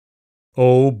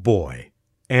Oh boy,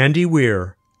 Andy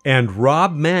Weir and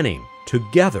Rob Manning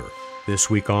together this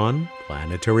week on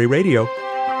Planetary Radio.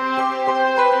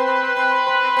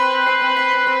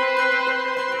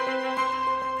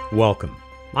 Welcome.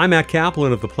 I'm Matt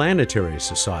Kaplan of the Planetary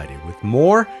Society with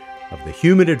more of the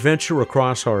human adventure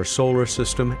across our solar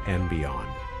system and beyond.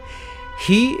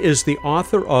 He is the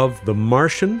author of The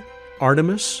Martian,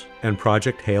 Artemis, and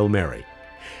Project Hail Mary.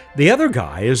 The other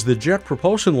guy is the Jet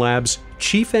Propulsion Lab's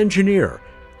chief engineer,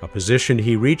 a position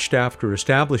he reached after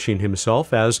establishing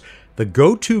himself as the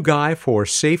go-to guy for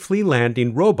safely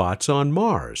landing robots on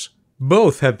Mars.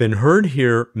 Both have been heard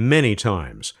here many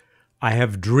times. I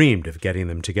have dreamed of getting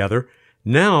them together.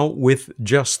 Now, with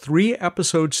just 3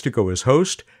 episodes to go as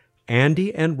host,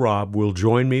 Andy and Rob will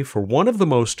join me for one of the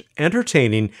most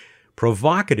entertaining,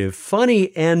 provocative,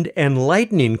 funny, and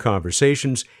enlightening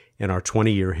conversations in our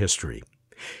 20-year history.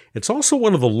 It's also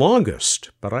one of the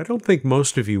longest, but I don't think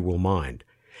most of you will mind.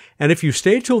 And if you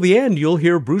stay till the end, you'll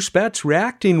hear Bruce Betts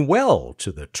reacting well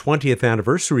to the 20th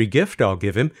anniversary gift I'll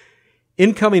give him.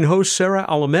 Incoming host Sarah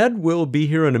Alamed will be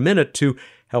here in a minute to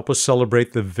help us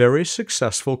celebrate the very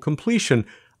successful completion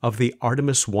of the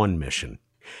Artemis I mission.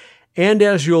 And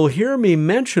as you'll hear me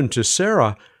mention to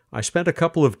Sarah, I spent a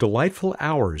couple of delightful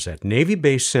hours at Navy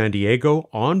Base San Diego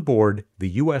on board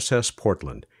the USS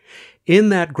Portland. In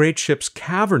that great ship's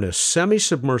cavernous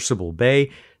semi-submersible bay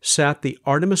sat the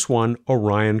Artemis I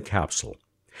Orion capsule.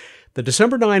 The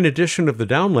December 9 edition of the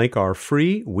Downlink, our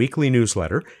free weekly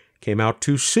newsletter, came out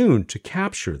too soon to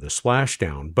capture the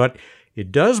splashdown, but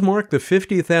it does mark the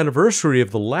 50th anniversary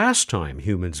of the last time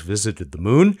humans visited the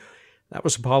moon. That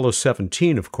was Apollo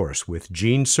 17, of course, with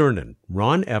Gene Cernan,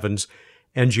 Ron Evans,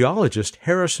 and geologist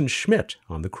Harrison Schmitt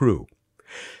on the crew.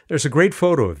 There's a great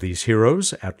photo of these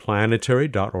heroes at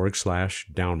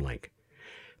planetary.org/downlink.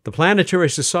 The Planetary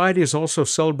Society is also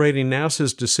celebrating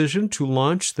NASA's decision to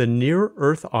launch the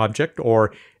Near-Earth Object,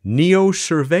 or NEO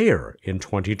Surveyor, in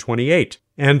 2028.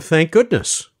 And thank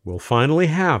goodness, we'll finally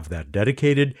have that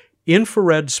dedicated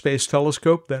infrared space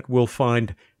telescope that will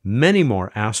find many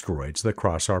more asteroids that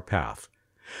cross our path.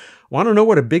 Want to know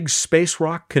what a big space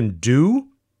rock can do?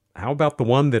 How about the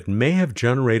one that may have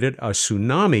generated a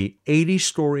tsunami 80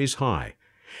 stories high?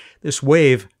 This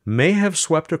wave may have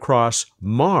swept across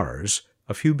Mars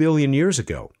a few billion years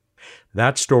ago.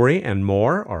 That story and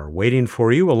more are waiting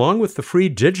for you, along with the free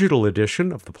digital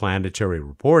edition of the Planetary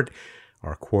Report,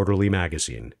 our quarterly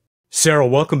magazine. Sarah,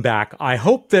 welcome back. I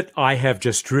hope that I have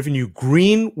just driven you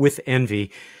green with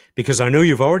envy, because I know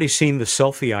you've already seen the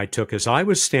selfie I took as I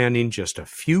was standing just a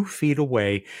few feet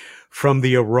away from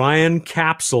the Orion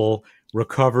capsule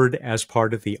recovered as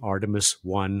part of the Artemis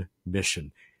I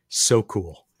mission. So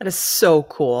cool. That is so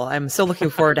cool. I'm so looking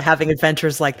forward to having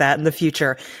adventures like that in the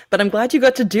future. But I'm glad you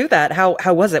got to do that. How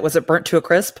was it? Was it burnt to a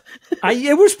crisp?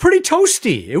 It was pretty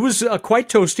toasty. It was quite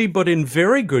toasty, but in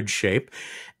very good shape.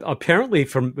 Apparently,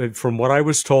 from what I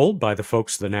was told by the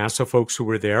NASA folks who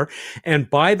were there. And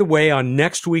by the way, on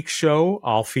next week's show,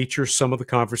 I'll feature some of the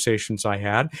conversations I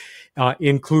had,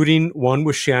 including one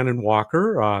with Shannon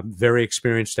Walker, a very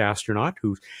experienced astronaut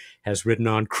who has ridden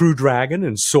on Crew Dragon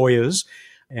and Soyuz.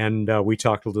 And we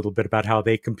talked a little bit about how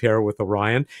they compare with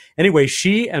Orion. Anyway,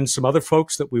 she and some other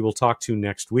folks that we will talk to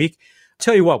next week.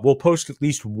 Tell you what, we'll post at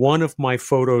least one of my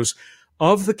photos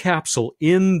of the capsule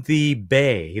in the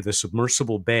bay, the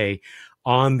submersible bay,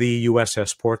 on the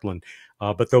USS Portland.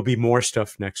 But there'll be more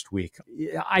stuff next week.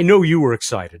 I know you were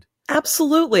excited.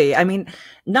 Absolutely. I mean,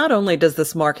 not only does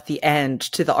this mark the end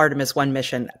to the Artemis I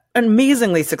mission, an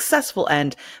amazingly successful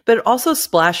end, but it also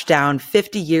splashed down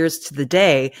 50 years to the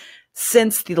day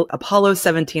since the Apollo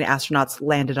 17 astronauts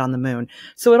landed on the moon.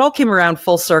 So it all came around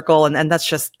full circle, and that's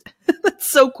just that's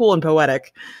so cool and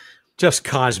poetic. Just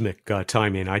cosmic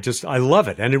timing. I love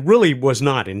it. And it really was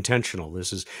not intentional.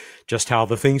 This is just how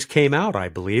the things came out, I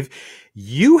believe.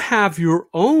 You have your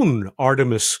own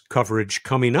Artemis coverage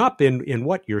coming up in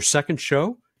what, your second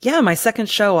show? Yeah, my second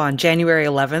show on January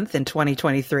 11th in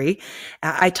 2023.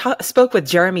 I spoke with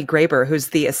Jeremy Graeber, who's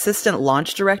the assistant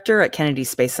launch director at Kennedy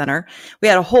Space Center. We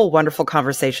had a whole wonderful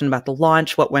conversation about the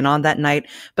launch, what went on that night,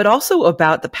 but also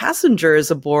about the passengers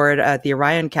aboard the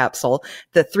Orion capsule,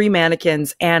 the 3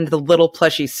 mannequins, and the little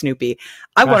plushie Snoopy.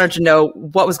 I wanted to know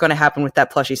what was going to happen with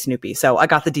that plushie Snoopy, so I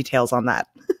got the details on that.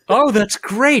 Oh, that's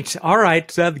great. All right.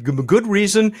 Good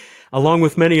reason, along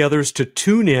with many others, to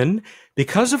tune in.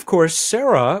 Because, of course,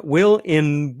 Sarah will,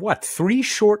 in 3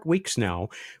 short weeks now,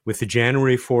 with the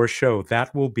January 4 show,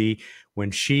 that will be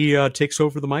when she takes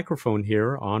over the microphone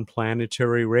here on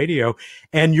Planetary Radio.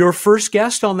 And your first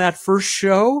guest on that first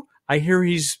show, I hear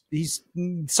he's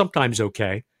sometimes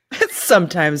okay. It's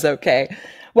sometimes okay.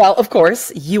 Well, of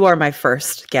course, you are my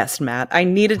first guest, Matt. I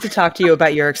needed to talk to you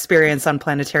about your experience on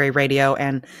Planetary Radio,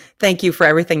 and thank you for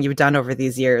everything you've done over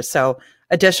these years. So,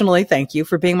 additionally, thank you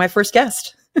for being my first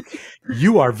guest.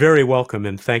 You are very welcome,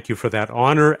 and thank you for that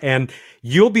honor. And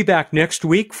you'll be back next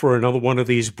week for another one of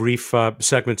these brief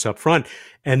segments up front.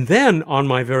 And then on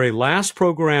my very last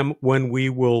program, when we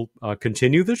will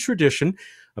continue the tradition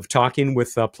of talking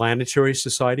with Planetary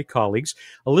Society colleagues,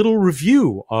 a little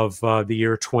review of the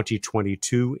year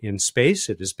 2022 in space.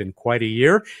 It has been quite a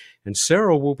year, and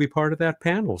Sarah will be part of that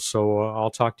panel. So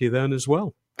I'll talk to you then as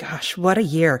well. Gosh, what a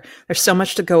year. There's so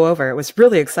much to go over. It was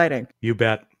really exciting. You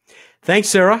bet. Thanks,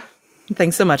 Sarah.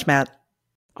 Thanks so much, Matt.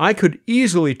 I could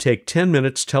easily take 10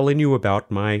 minutes telling you about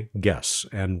my guests,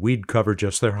 and we'd cover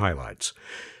just their highlights.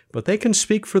 But they can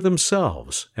speak for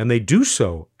themselves, and they do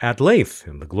so at length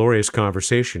in the glorious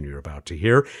conversation you're about to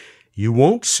hear. You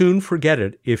won't soon forget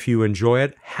it if you enjoy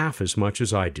it half as much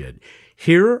as I did.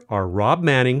 Here are Rob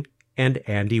Manning and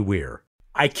Andy Weir.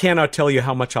 I cannot tell you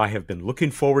how much I have been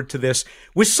looking forward to this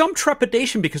with some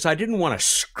trepidation because I didn't want to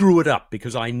screw it up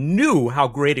because I knew how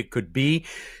great it could be.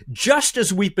 Just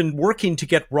as we've been working to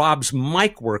get Rob's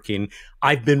mic working,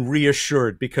 I've been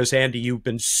reassured because, Andy, you've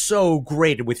been so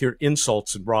great with your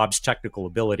insults and Rob's technical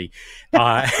ability.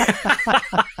 The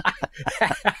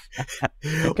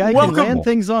guy can land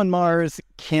things on Mars,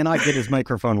 cannot get his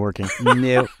microphone working.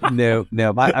 No.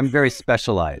 I'm very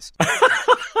specialized.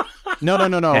 No.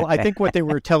 I think what they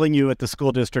were telling you at the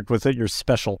school district was that you're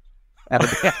special.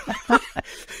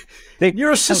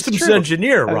 You're a systems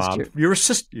engineer, Rob. You're a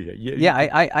system. Yeah,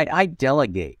 I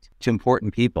delegate to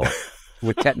important people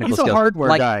with technical skills. He's a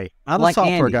hardware guy, not a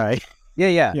software guy.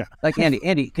 Yeah. Like Andy.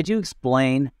 Andy, could you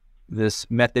explain this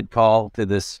method call to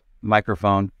this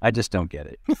microphone? I just don't get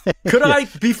it. Could I,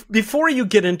 before you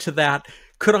get into that,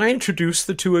 could I introduce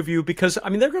the two of you? Because, I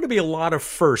mean, there are going to be a lot of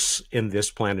firsts in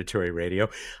this Planetary Radio.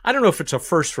 I don't know if it's a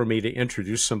first for me to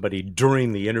introduce somebody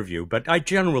during the interview, but I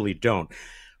generally don't.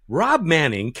 Rob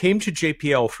Manning came to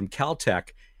JPL from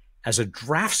Caltech as a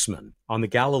draftsman on the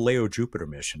Galileo Jupiter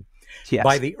mission. Yes.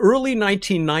 By the early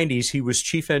 1990s, he was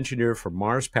chief engineer for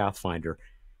Mars Pathfinder,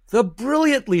 the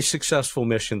brilliantly successful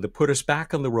mission that put us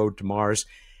back on the road to Mars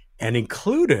and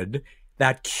included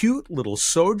that cute little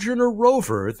Sojourner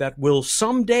rover that will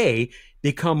someday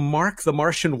become Mark the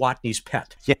Martian Watney's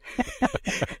pet. Yeah.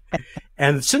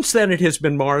 And since then, it has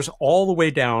been Mars all the way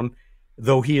down,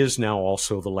 though he is now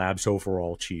also the lab's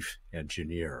overall chief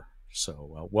engineer.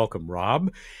 So welcome,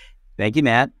 Rob. Thank you,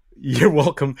 Matt. You're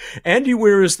welcome. Andy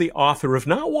Weir is the author of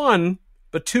not one,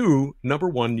 but two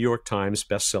 #1 New York Times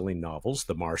bestselling novels,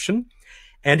 The Martian,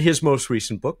 and his most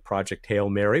recent book, Project Hail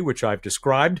Mary, which I've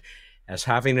described as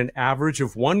having an average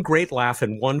of one great laugh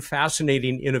and one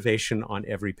fascinating innovation on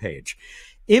every page.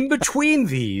 In between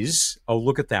these, oh,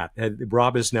 look at that.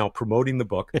 Rob is now promoting the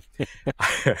book.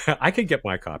 I can get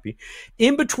my copy.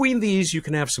 In between these, you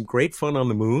can have some great fun on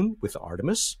the moon with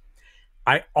Artemis.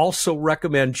 I also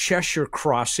recommend Cheshire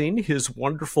Crossing, his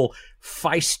wonderful,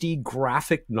 feisty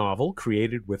graphic novel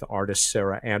created with artist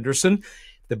Sarah Anderson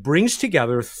that brings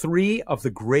together three of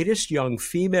the greatest young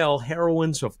female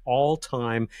heroines of all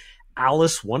time,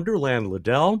 Alice Wonderland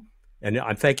Liddell, and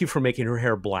I thank you for making her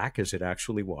hair black as it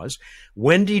actually was,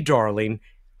 Wendy Darling,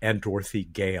 and Dorothy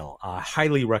Gale.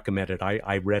 Highly recommend it.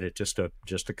 I read it just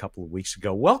a couple of weeks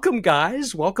ago. Welcome,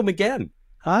 guys. Welcome again.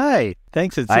 Hi.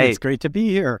 Thanks. It's great to be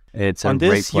here. It's a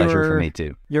great pleasure for me,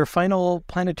 too. Your final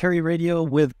Planetary Radio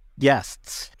with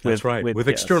guests. That's right. With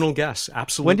external guests.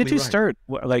 Absolutely. When did you start?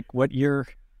 What year?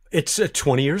 It's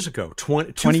 20 years ago, 20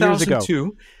 years ago.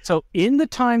 2002. So in the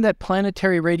time that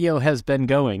Planetary Radio has been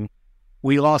going,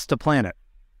 we lost a planet.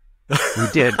 We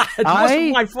did. It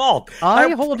wasn't my fault.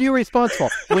 I hold you responsible.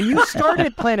 When you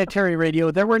started Planetary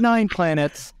Radio, there were 9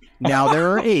 planets. Now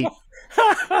there are 8.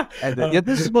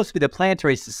 This is supposed to be the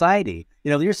Planetary Society.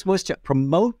 You're supposed to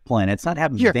promote planets, not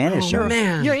have them vanish. Oh,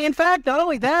 man. In fact, not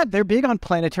only that, they're big on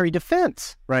planetary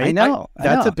defense, right? I know.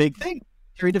 That's a big thing.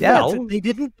 Planetary defense. Yeah. They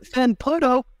didn't defend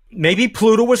Pluto. Maybe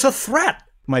Pluto was a threat.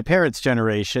 My parents'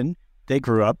 generation, they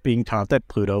grew up being taught that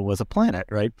Pluto was a planet,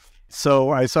 right? So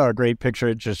I saw a great picture.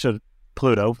 It just showed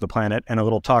Pluto, the planet, and a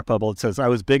little talk bubble. It says, "I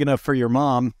was big enough for your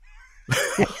mom."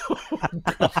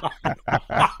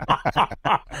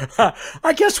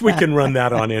 I guess we can run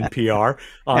that on NPR.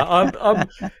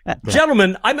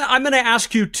 Gentlemen, I'm going to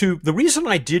ask you to, the reason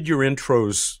I did your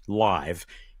intros live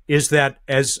is that,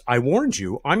 as I warned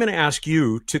you, I'm going to ask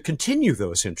you to continue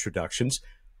those introductions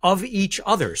of each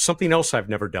other, something else I've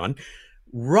never done.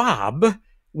 Rob,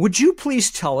 would you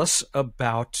please tell us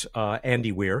about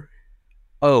Andy Weir?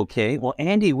 Okay. Well,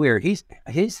 Andy Weir, he's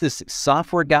this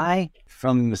software guy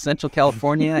from the Central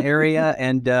California area,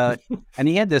 and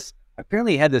he had this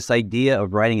idea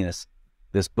of writing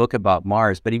this book about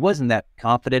Mars, but he wasn't that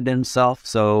confident in himself,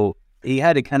 so he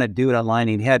had to kind of do it online.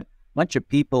 He had a bunch of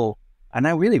people, and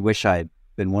I really wish I'd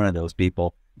been one of those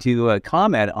people, to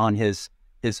comment on his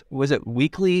was it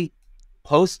weekly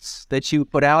posts that you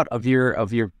put out of your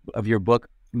book,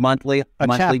 monthly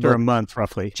chapter book, a month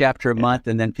roughly, a month,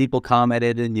 and then people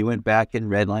commented, and you went back and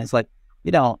read lines. Like,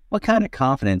 what kind of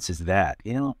confidence is that?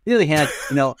 The other hand,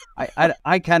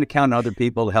 I kind of count on other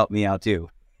people to help me out too.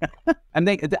 And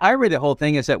I read the whole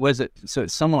thing. So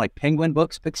someone like Penguin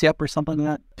Books picks you up or something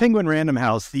like that? Penguin Random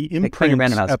House, the imprint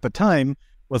at the time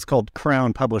was called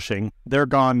Crown Publishing. They're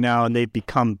gone now, and they've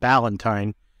become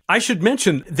Ballantine. I should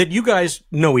mention that you guys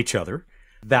know each other.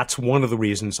 That's one of the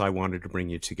reasons I wanted to bring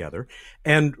you together.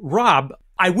 And Rob,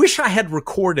 I wish I had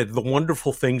recorded the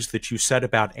wonderful things that you said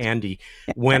about Andy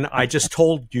when I just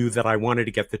told you that I wanted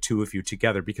to get the two of you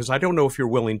together, because I don't know if you're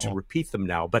willing to repeat them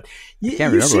now, but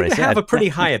you seem to have a pretty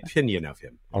high opinion of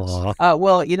him. Well, I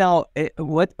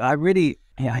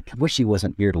wish he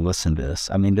wasn't here to listen to this.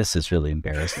 I mean, this is really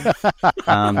embarrassing.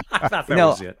 I thought that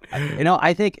was it.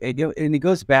 I think, and it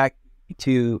goes back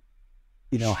to,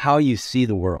 how you see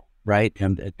the world, right?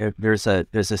 And there's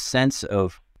a sense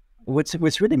of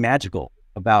what's really magical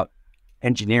about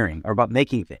engineering or about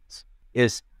making things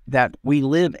is that we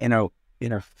live in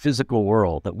a physical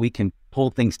world that we can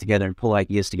pull things together and pull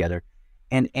ideas together.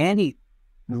 And Andy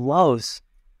loves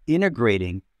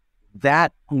integrating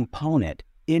that component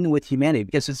in with humanity,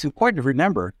 because it's important to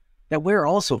remember that we're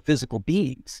also physical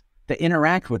beings that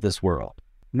interact with this world.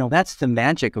 That's the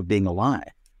magic of being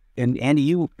alive. And Andy,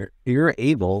 you're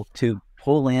able to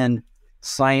pull in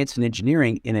science and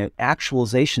engineering in an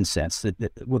actualization sense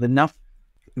that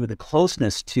with a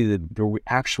closeness to the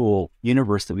actual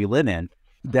universe that we live in,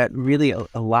 that really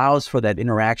allows for that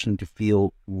interaction to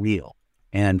feel real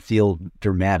and feel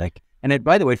dramatic. And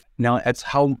by the way, now that's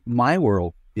how my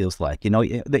world feels like.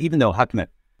 Even though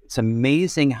it's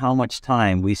amazing how much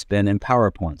time we spend in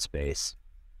PowerPoint space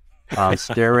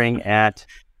staring at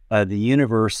the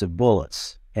universe of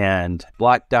bullets and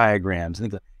block diagrams and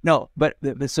things like that. No, but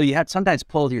so you have to sometimes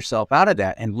pull yourself out of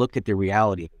that and look at the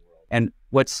reality. And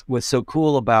what's so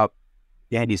cool about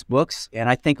Andy's books, and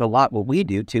I think a lot what we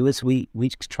do too, is we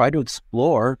try to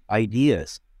explore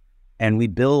ideas, and we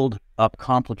build up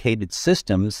complicated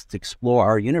systems to explore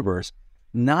our universe,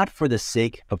 not for the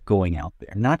sake of going out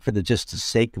there, not for just the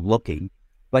sake of looking,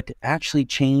 but to actually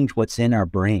change what's in our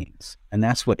brains. And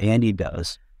that's what Andy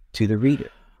does to the reader.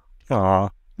 Aw,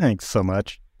 thanks so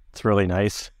much. It's really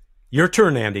nice. Your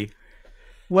turn, Andy.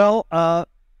 Well,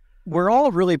 we're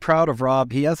all really proud of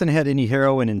Rob. He hasn't had any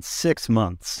heroin in 6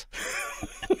 months.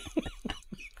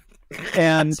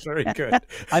 And that's very good.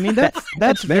 I mean,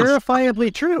 that's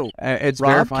verifiably true. It's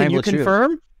Rob, verifiably can you true.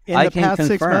 Confirm? In I the can past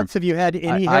confirm. 6 months, have you had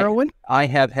any heroin? I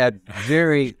have had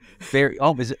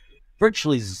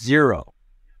virtually zero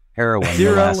heroin. In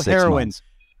the last 6 months.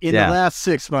 In the last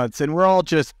 6 months. And we're all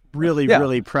just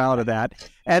really proud of that.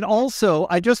 And also,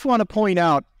 I just want to point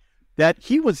out that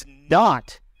he was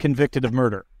not convicted of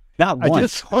murder. Not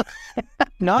once.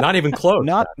 Not even close.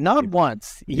 Not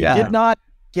once. He did not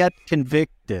get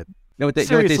convicted. No, what they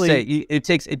say, it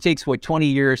takes 20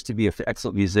 years to be an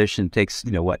excellent musician. It takes,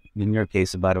 in your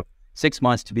case, about 6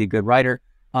 months to be a good writer.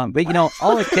 But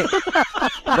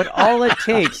all it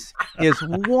takes is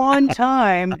one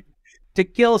time to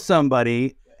kill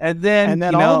somebody, and then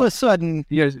all of a sudden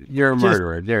you're a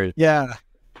murderer. Yeah.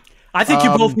 I think you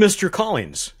both missed your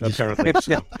callings, apparently.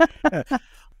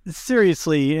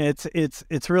 Seriously,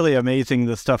 it's really amazing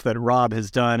the stuff that Rob has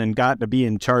done and gotten to be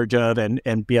in charge of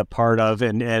and be a part of,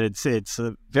 and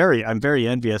I'm very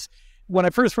envious. When I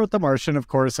first wrote The Martian, of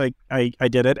course, I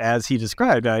did it as he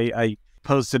described. I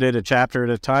posted it a chapter at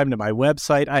a time to my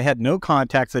website. I had no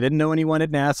contacts. I didn't know anyone at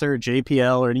NASA or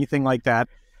JPL or anything like that.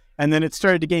 And then it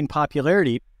started to gain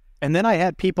popularity. And then I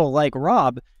had people like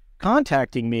Rob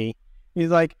contacting me. He's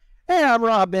like, "Hey, I'm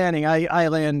Rob Manning. I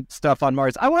land stuff on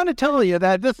Mars. I want to tell you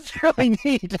that this is really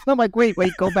neat." And I'm like, wait,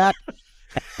 go back.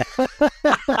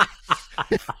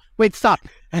 Wait, stop.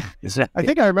 I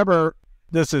think I remember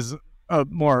this is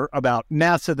more about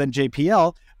NASA than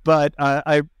JPL, but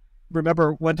I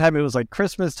remember one time it was like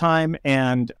Christmas time,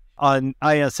 and on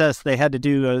ISS they had to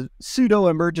do a pseudo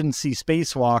emergency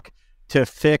spacewalk to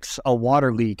fix a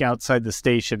water leak outside the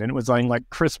station, and it was on like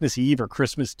Christmas Eve or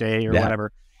Christmas Day or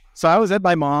whatever. So I was at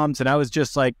my mom's, and I was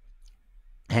just like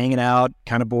hanging out,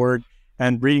 kind of bored,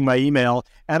 and reading my email.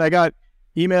 And I got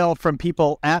email from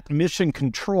people at Mission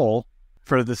Control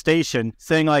for the station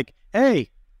saying like, "Hey,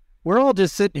 we're all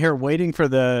just sitting here waiting for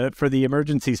the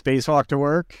emergency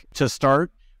spacewalk to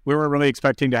start. We weren't really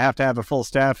expecting to have a full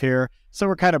staff here, so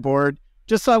we're kind of bored.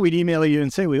 Just thought we'd email you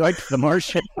and say we liked The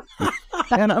Martian.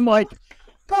 And I'm like,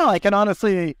 oh, I can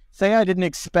honestly say I didn't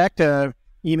expect a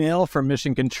email from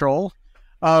Mission Control.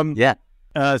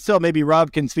 So maybe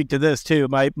Rob can speak to this too.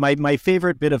 My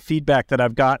favorite bit of feedback that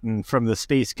I've gotten from the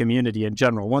space community in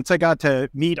general, once I got to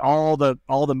meet all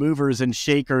the movers and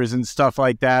shakers and stuff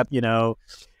like that,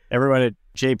 everyone at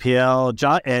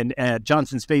JPL and at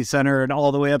Johnson Space Center and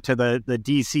all the way up to the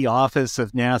DC office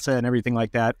of NASA and everything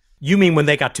like that. You mean when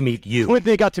they got to meet you? When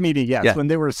they got to meet me, yes. Yeah. When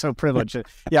they were so privileged.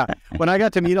 Yeah. When I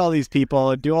got to meet all these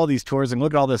people and do all these tours and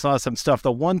look at all this awesome stuff,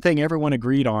 the one thing everyone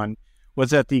agreed on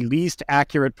was that the least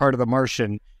accurate part of The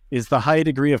Martian is the high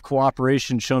degree of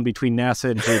cooperation shown between NASA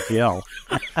and JPL.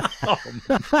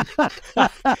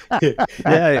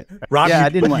 Yeah, Rob, yeah,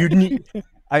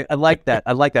 I like that.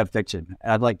 I like that fiction.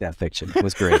 It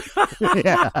was great.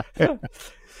 Yeah.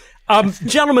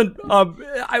 Gentlemen,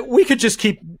 we could just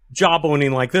keep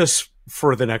jawboning like this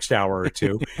for the next hour or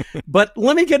two, but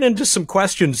let me get into some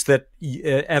questions that,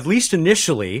 at least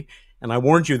initially, and I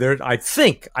warned you there, I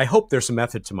hope there's a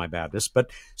method to my madness, but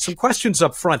some questions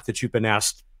up front that you've been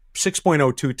asked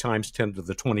 6.02 times 10 to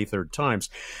the 23rd times.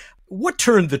 What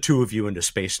turned the two of you into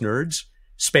space nerds,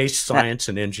 space science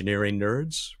and engineering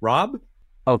nerds? Rob?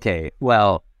 Okay,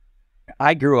 well,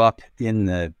 I grew up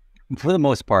for the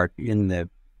most part, in the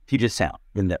Puget Sound,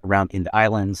 in the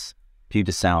islands,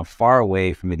 Puget Sound, far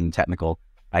away from anything technical.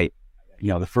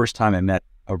 The first time I met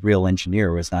a real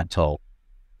engineer was not until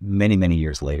many, many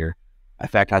years later. In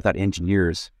fact, I thought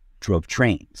engineers drove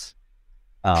trains.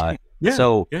 When you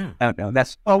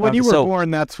were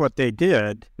born, that's what they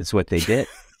did. That's what they did.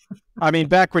 I mean,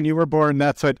 back when you were born,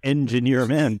 that's what engineer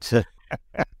meant.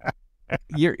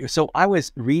 So I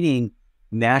was reading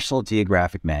National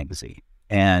Geographic magazine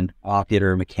and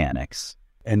Ocular Mechanics,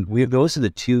 and those are the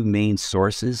two main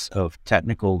sources of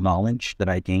technical knowledge that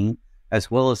I gained, as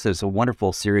well as there's a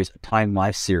wonderful series, a Time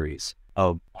Life series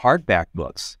of hardback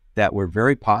books that were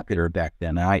very popular back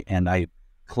then. And I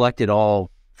collected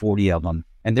all 40 of them.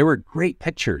 And there were great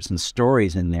pictures and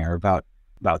stories in there about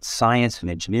science and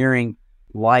engineering,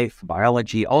 life,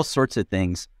 biology, all sorts of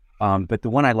things. But the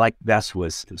one I liked best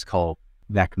was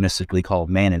anachronistically called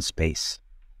Man in Space.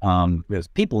 It was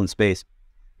people in space.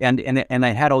 And I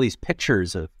had all these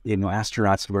pictures of,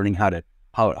 astronauts learning how to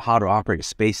operate a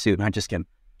spacesuit. And I just get,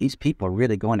 these people are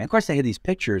really going. And of course, they had these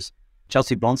pictures.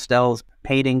 Chelsea Blunstell's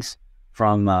paintings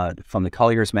from the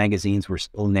Collier's magazines were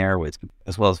still in there,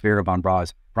 as well as Vera von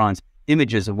Braun's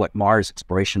images of what Mars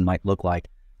exploration might look like.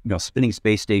 Spinning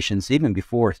space stations, even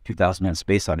before 2001: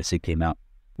 Space Odyssey came out,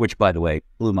 which, by the way,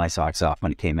 blew my socks off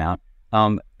when it came out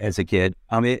as a kid.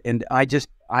 And I just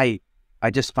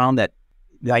found that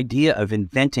the idea of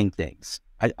inventing things,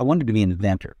 I wanted to be an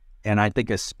inventor, and I think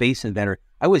a space inventor.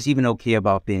 I was even okay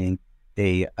about being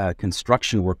a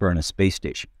construction worker on a space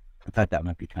station. I thought that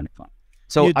might be kind of fun.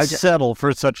 So You'd settle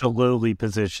for such a lowly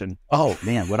position. Oh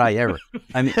man, would I ever?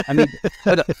 I mean,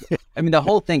 the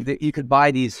whole thing that you could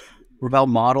buy these Revell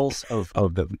models of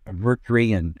the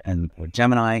Mercury and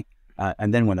Gemini,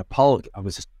 and then when Apollo, I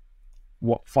was just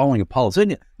following Apollo. So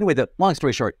anyway, the long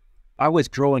story short, I was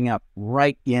growing up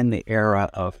right in the era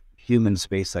of human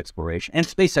space exploration and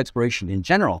space exploration in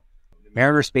general.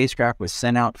 Mariner spacecraft was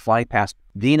sent out, fly past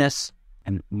Venus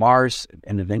and Mars,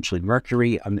 and eventually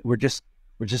Mercury. We're just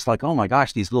like, oh my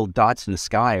gosh, these little dots in the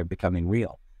sky are becoming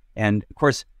real. And of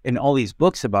course, in all these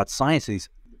books about science, these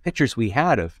pictures we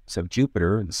had of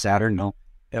Jupiter and Saturn,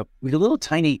 we little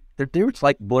tiny, they were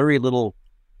like blurry little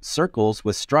circles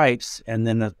with stripes and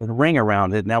then a ring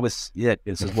around it. And that was it.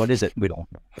 It says, what is it? We don't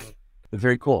know.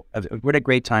 Very cool. What a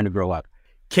great time to grow up.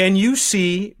 Can you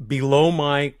see below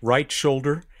my right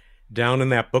shoulder, down in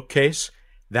that bookcase?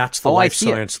 That's the Life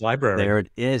Science Library. There it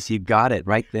is. You got it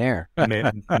right there.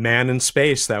 Man in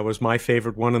Space. That was my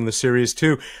favorite one in the series,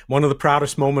 too. One of the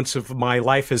proudest moments of my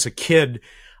life as a kid,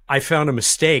 I found a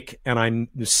mistake and I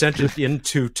sent it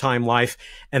into Time Life,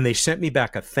 and they sent me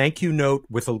back a thank you note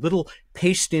with a little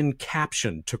paste-in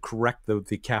caption to correct the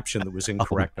caption that was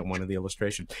incorrect on one of the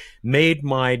illustrations. Made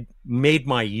my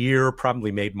year,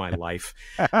 probably made my life.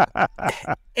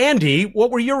 Andy,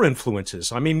 what were your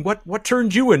influences? I mean, what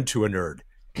turned you into a nerd?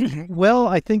 Well,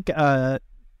 I think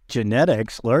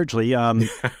genetics, largely.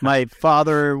 My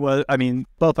father was,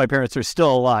 both my parents are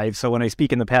still alive, so when I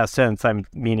speak in the past tense, I'm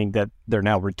meaning that they're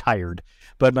now retired.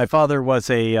 But my father was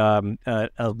a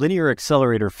linear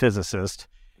accelerator physicist.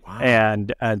 Wow.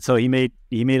 And so he made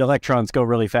electrons go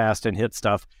really fast and hit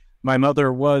stuff. My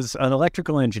mother was an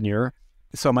electrical engineer,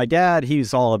 So my dad,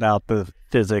 he's all about the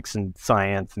physics and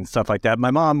science and stuff like that.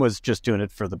 My mom was just doing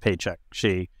it for the paycheck.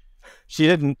 She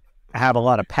didn't have a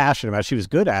lot of passion about it. She was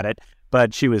good at it,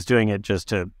 but she was doing it just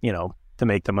to, to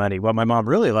make the money. What my mom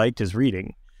really liked is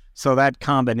reading. So that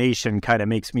combination kind of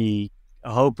makes me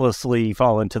hopelessly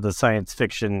fall into the science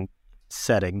fiction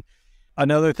setting.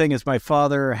 Another thing is my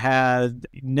father had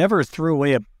never threw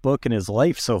away a book in his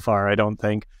life so far, I don't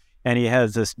think. And he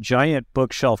has this giant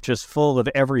bookshelf just full of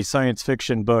every science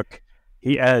fiction book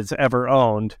he has ever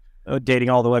owned, dating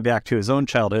all the way back to his own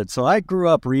childhood. So I grew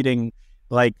up reading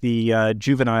like the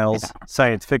juveniles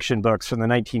science fiction books from the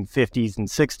 1950s and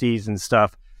 60s and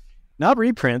stuff. Not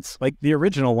reprints, like the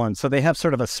original ones. So they have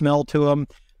sort of a smell to them.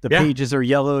 The pages are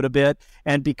yellowed a bit.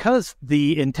 And because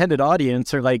the intended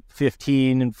audience are like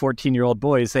 15 and 14-year-old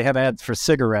boys, they have ads for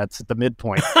cigarettes at the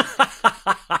midpoint.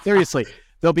 Seriously.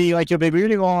 They'll be like, you'll be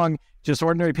reading along just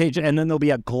ordinary page, and then there'll be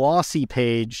a glossy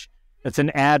page that's an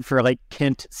ad for like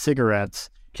Kent cigarettes.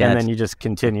 And then you just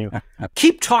continue.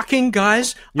 Keep talking,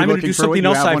 guys. I'm going to do something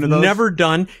else I've never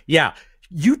done. Yeah.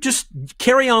 You just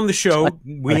carry on the show.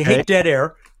 We hate dead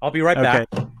air. I'll be right back.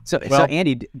 So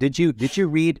Andy, did you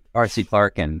read R.C.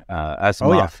 Clarke and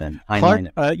Asimov and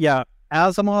Heinlein?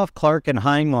 Asimov, Clarke, and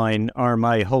Heinlein are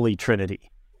my holy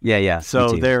trinity. Yeah.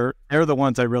 So they're the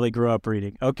ones I really grew up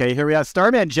reading. Okay, here we are.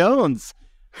 Starman Jones.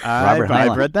 I've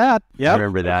read that. Yeah, I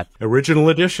remember that original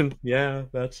edition. Yeah,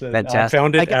 that's it. Fantastic. I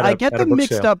found it. I get them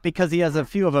mixed up because he has a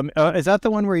few of them. Is that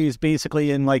the one where he's basically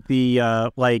in like the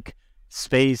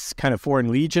space kind of Foreign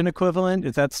Legion equivalent?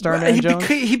 Is that Starman Jones?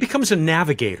 He becomes a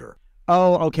navigator.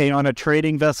 Oh, okay, on a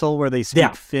trading vessel where they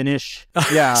speak Finnish.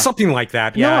 Yeah, something like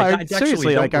that. Yeah, no,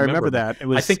 seriously, I remember that.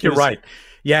 I think you're right.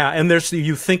 Yeah, and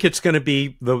you think it's going to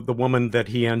be the woman that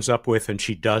he ends up with, and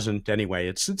she doesn't anyway.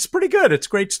 It's pretty good. It's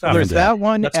great stuff. There's that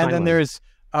one, and then there's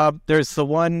the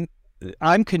one,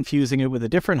 I'm confusing it with a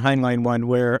different Heinlein one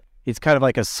where it's kind of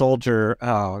like a soldier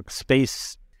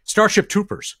space. Starship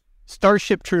Troopers.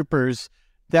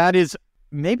 That is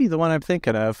maybe the one I'm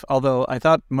thinking of, although I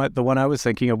thought the one I was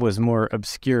thinking of was more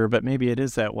obscure, but maybe it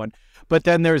is that one. But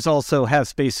then there's also Have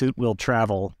Spacesuit Will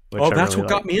Travel. That's what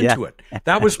got me into it.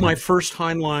 That was my first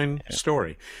Heinlein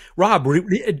story. Rob,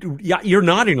 you're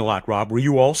nodding a lot, Rob. Were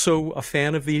you also a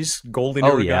fan of these golden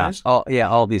era guys?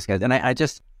 All these guys. And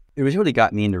it was really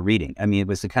got me into reading. I mean, it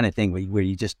was the kind of thing where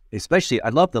you just, especially, I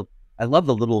love the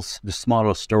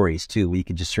smaller stories too, where you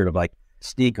could just sort of like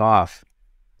sneak off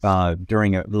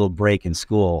during a little break in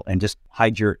school and just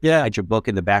hide your book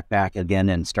in the backpack again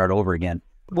and start over again.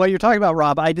 Well, you're talking about,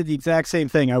 Rob, I did the exact same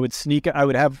thing. I would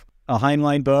have a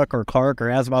Heinlein book or Clarke or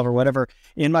Asimov or whatever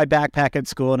in my backpack at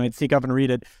school, and I'd sneak up and read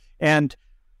it. And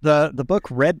the book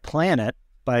Red Planet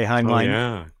by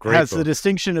Heinlein has the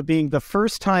distinction of being the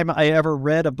first time I ever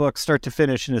read a book start to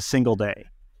finish in a single day.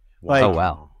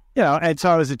 Wow. And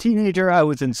so I was a teenager. I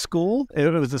was in school.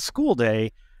 It was a school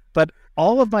day, but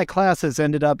all of my classes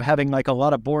ended up having like a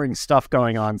lot of boring stuff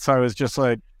going on. So I was just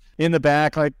like in the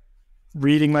back, like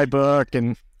reading my book.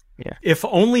 And if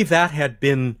only that had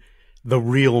been the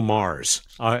real Mars.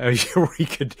 We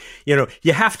could,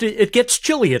 you have to, it gets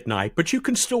chilly at night, but you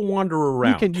can still wander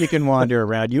around. You can wander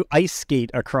around. You ice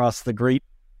skate across the great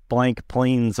blank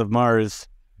plains of Mars.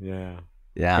 Yeah.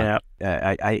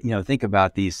 I think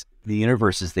about the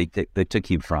universes they took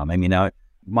you from. I mean,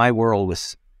 my world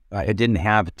was, I didn't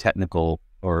have technical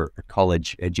or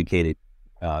college educated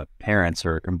parents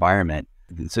or environment.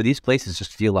 So these places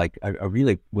just feel like I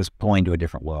really was going to a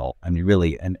different world. I mean,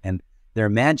 really, and their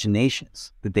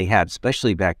imaginations that they had,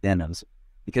 especially back then,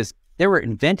 because they were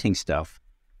inventing stuff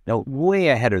way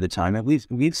ahead of the time. And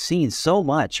we've seen so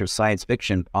much of science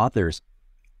fiction authors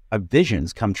of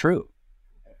visions come true.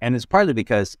 And it's partly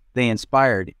because they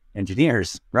inspired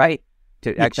engineers, right?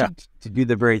 To actually to do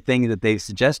the very thing that they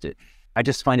suggested. I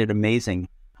just find it amazing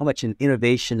how much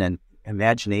innovation and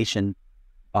imagination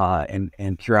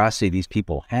and curiosity these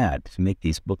people had to make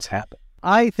these books happen.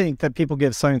 I think that people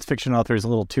give science fiction authors a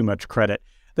little too much credit.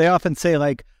 They often say,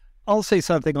 like, I'll say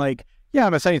something like, yeah,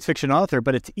 I'm a science fiction author,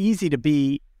 but it's easy to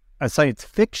be a science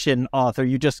fiction author.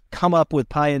 You just come up with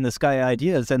pie-in-the-sky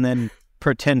ideas and then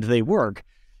pretend they work.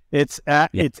 It's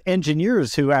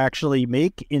engineers who actually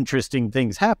make interesting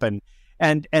things happen.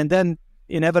 And then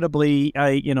inevitably,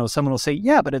 someone will say,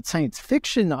 yeah, but it's science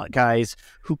fiction guys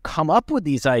who come up with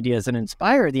these ideas and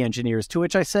inspire the engineers, to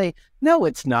which I say, no,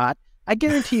 it's not. I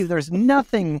guarantee you there's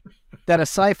nothing that a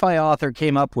sci-fi author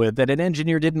came up with that an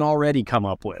engineer didn't already come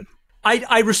up with.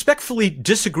 I respectfully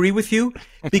disagree with you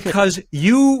because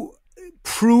you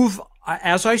prove,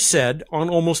 as I said, on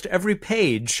almost every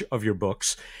page of your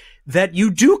books, that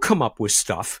you do come up with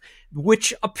stuff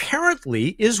which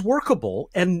apparently is workable,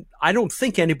 and I don't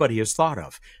think anybody has thought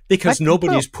of, because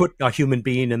nobody's put a human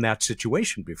being in that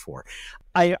situation before.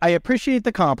 I appreciate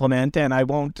the compliment, and I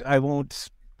won't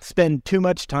spend too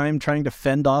much time trying to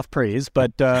fend off praise,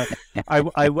 but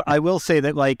I will say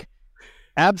that, like,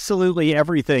 absolutely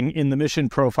everything in the mission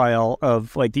profile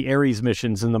of, like, the Ares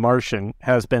missions in The Martian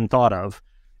has been thought of.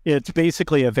 It's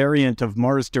basically a variant of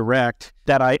Mars Direct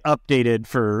that I updated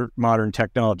for modern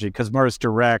technology, because Mars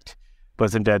Direct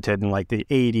was invented in, like, the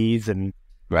 80s, and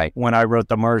Right. when I wrote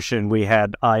The Martian, we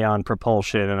had ion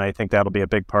propulsion, and I think that'll be a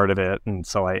big part of it, and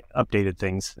so I updated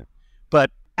things.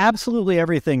 But absolutely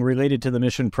everything related to the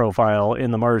mission profile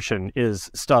in The Martian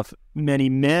is stuff many,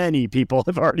 many people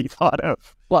have already thought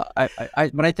of. Well, but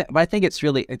I think it's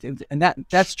really, and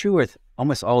that's true with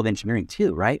almost all of engineering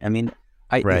too, right? I mean,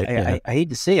 I hate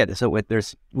to say it. So when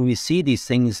we see these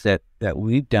things that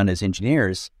we've done as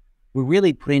engineers, we're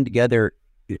really putting together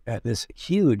this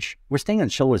huge. We're standing on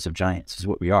the shoulders of giants, is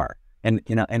what we are. And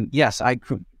yes,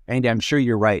 Andy, I'm sure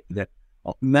you're right that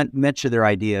much of their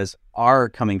ideas are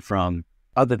coming from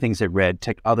other things I've read,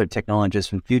 other technologists,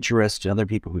 from futurists and other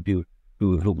people who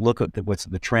look at what's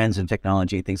the trends in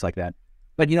technology and things like that.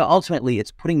 But ultimately,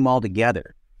 it's putting them all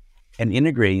together and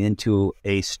integrating into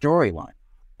a storyline.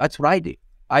 That's what I do.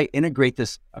 I integrate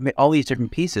all these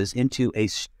different pieces into a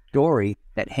story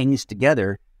that hangs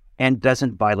together and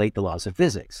doesn't violate the laws of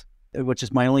physics, which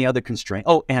is my only other constraint.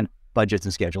 Oh, and budgets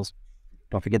and schedules.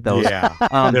 Don't forget those. Yeah,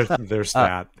 there's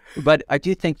that. But I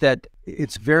do think that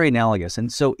it's very analogous.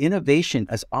 And so innovation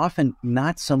is often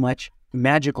not so much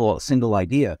magical single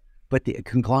idea, but the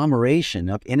conglomeration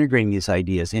of integrating these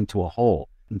ideas into a whole.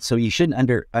 And so you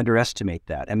shouldn't underestimate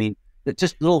that. I mean,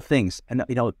 just little things. And,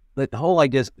 the whole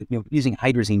idea is, using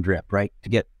hydrazine drip, right, to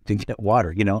get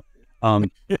water,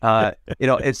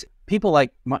 it's people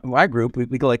like my group,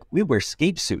 we go like, we wear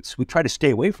skate suits. We try to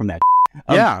stay away from that.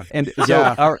 And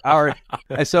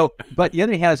so, but the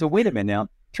other hand is, wait a minute now,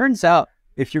 turns out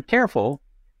if you're careful,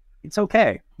 it's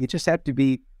okay. You just have to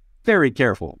be very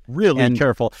careful. Really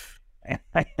careful.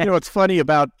 It's funny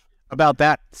about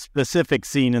that specific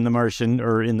scene in The Martian,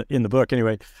 or in the book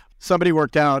anyway. Somebody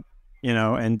worked out,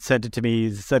 and sent it to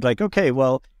me, said, like, okay,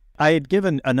 well, I had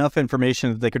given enough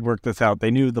information that they could work this out. They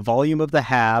knew the volume of the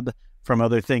HAB from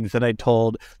other things that I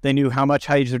told. They knew how much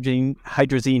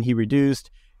hydrazine he reduced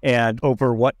and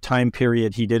over what time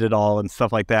period he did it all and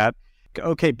stuff like that.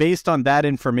 Okay, based on that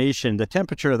information, the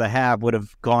temperature of the HAB would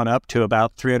have gone up to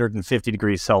about 350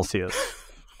 degrees Celsius.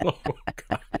 Oh,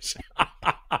 gosh.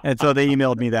 And so they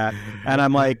emailed me that. And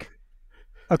I'm like,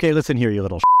 okay, listen here, you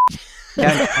little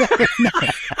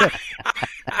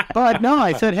But no,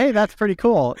 I said, hey, that's pretty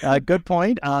cool. Good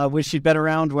point. Wish you'd been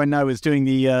around when I was doing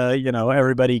the,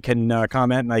 everybody can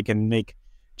comment and I can make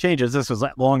changes. This was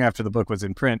long after the book was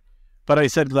in print. But I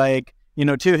said, like,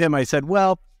 to him, I said,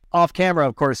 well, off camera,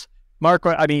 of course, Mark,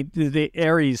 I mean, the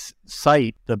Ares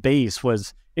site, the base,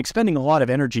 was expending a lot of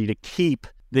energy to keep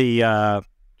the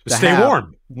stay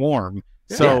warm.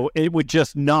 So it would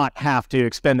just not have to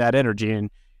expend that energy. And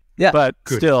but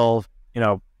Good. Still,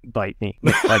 bite me.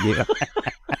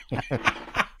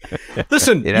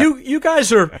 Listen, you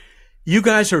guys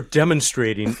are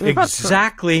demonstrating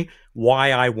exactly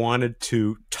why I wanted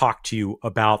to talk to you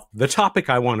about the topic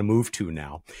I want to move to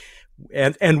now,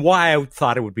 and why I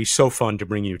thought it would be so fun to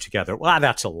bring you together. Well,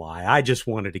 that's a lie. I just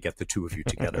wanted to get the two of you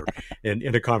together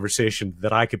in a conversation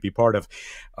that I could be part of,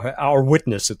 or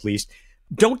witness at least.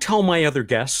 Don't tell my other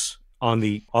guests on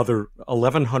the other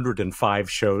 1,105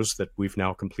 shows that we've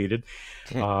now completed.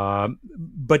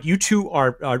 But you two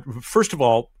are, first of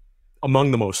all,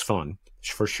 among the most fun,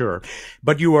 for sure.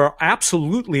 But you are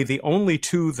absolutely the only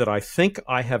two that I think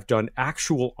I have done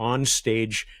actual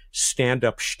on-stage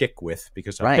stand-up shtick with,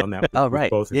 because I've done that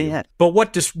with both of you. Yeah. But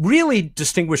what really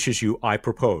distinguishes you, I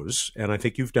propose, and I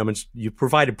think you've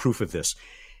provided proof of this,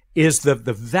 is the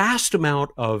vast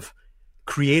amount of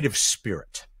creative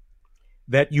spirit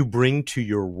that you bring to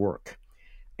your work.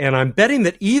 And I'm betting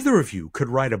that either of you could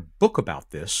write a book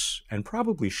about this, and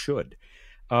probably should.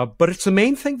 But it's the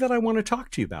main thing that I want to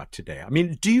talk to you about today. I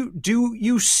mean, do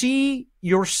you see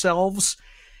yourselves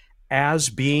as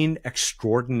being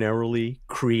extraordinarily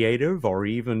creative, or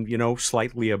even,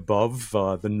 slightly above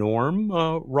the norm,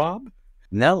 Rob?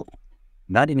 No,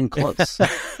 not even close.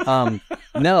 No.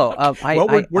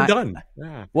 We're done.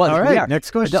 Yeah. Well, all right.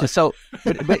 Next question. So,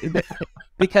 but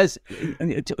because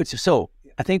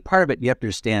I think part of it you have to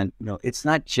understand. It's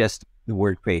not just the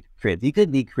word creative. You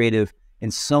could be creative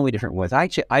in so many different ways.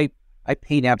 I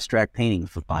paint abstract painting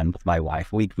for fun with my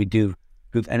wife. We do,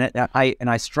 and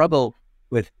I struggle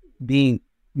with being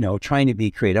trying to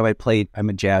be creative. I'm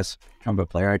a jazz trumpet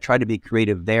player. I try to be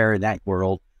creative there in that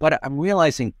world. But I'm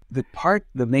realizing the part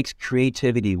that makes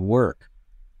creativity work,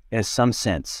 in some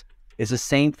sense, is the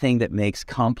same thing that makes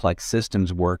complex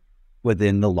systems work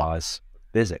within the laws of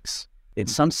physics. In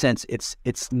some sense,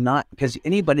 it's not, because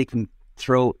anybody can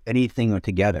throw anything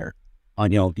together.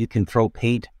 You can throw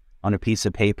paint on a piece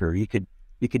of paper. You could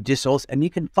just also, and you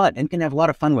can have a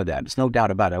lot of fun with that. There's no doubt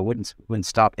about it. I wouldn't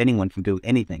stop anyone from doing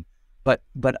anything. But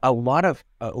a lot of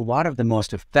the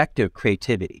most effective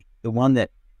creativity, the one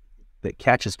that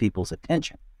catches people's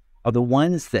attention, are the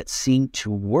ones that seem to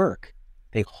work.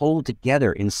 They hold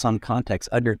together in some context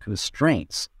under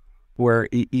constraints, where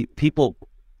people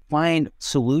find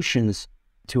solutions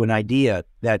to an idea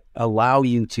that allow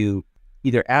you to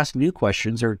either ask new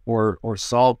questions or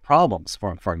solve problems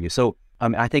for you. So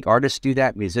I think artists do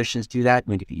that, musicians do that.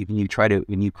 When you try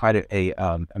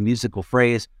a musical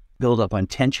phrase, build up on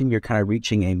tension, you're kind of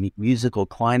reaching a musical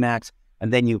climax,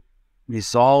 and then you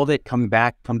resolve it, come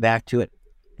back to it,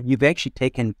 and you've actually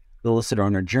taken the listener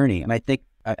on a journey. And I think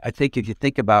if you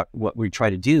think about what we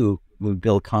try to do when we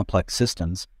build complex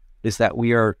systems, is that we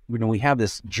have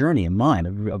this journey in mind,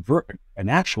 an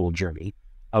actual journey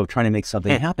of trying to make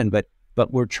something happen. But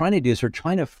what we're trying to do is we're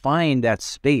trying to find that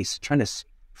space, trying to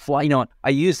fly. I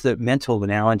use the mental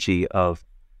analogy of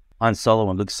Han Solo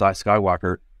and Luke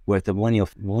Skywalker with the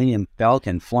Millennium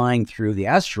Falcon flying through the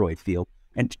asteroid field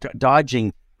and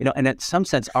dodging. And in some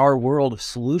sense, our world of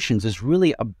solutions is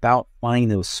really about finding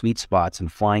those sweet spots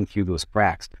and flying through those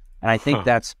cracks. And I think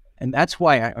that's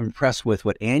why I'm impressed with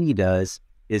what Andy does,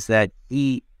 is that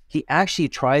he actually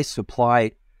tries to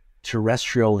apply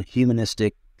terrestrial,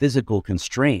 humanistic, physical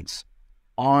constraints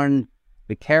on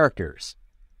the characters,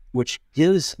 which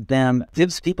gives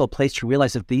people a place to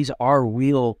realize that these are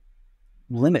real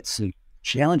limits and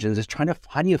challenges. Is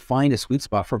how do you find a sweet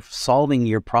spot for solving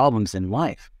your problems in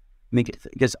life?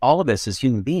 Because all of us as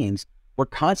human beings, we're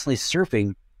constantly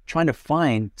surfing, trying to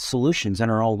find solutions in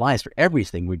our own lives for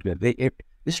everything we do.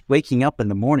 Just waking up in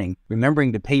the morning,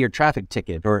 remembering to pay your traffic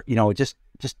ticket, or just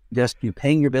you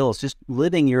paying your bills, just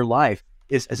living your life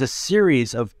is a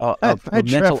series of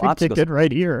mental obstacles. Ticket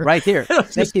right here. Right here.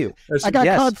 Thank you. I got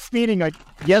caught speeding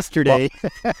yesterday.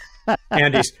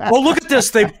 Andy's. Well, look at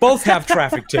this. They both have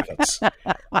traffic tickets.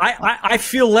 I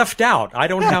feel left out. I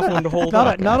don't have one to hold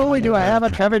up. Not only do I have a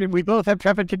traffic, we both have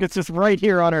traffic tickets just right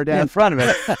here on our desk. In front of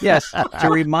it. Yes, to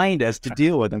remind us to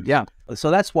deal with them. Yeah. So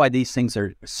that's why these things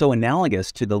are so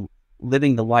analogous to the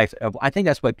living the life of. I think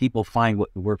that's why people find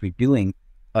what the work we're doing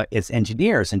as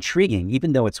engineers intriguing,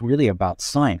 even though it's really about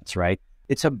science, right?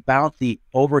 It's about the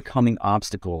overcoming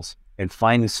obstacles and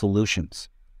finding solutions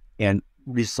and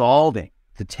resolving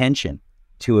the tension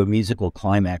to a musical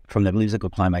climax, from the musical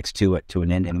climax to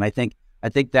an ending. And I think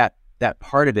that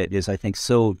part of it is, I think,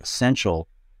 so essential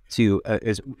to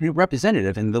is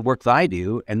representative in the work that I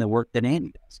do and the work that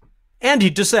Andy does.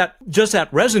 Andy, does that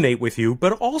resonate with you?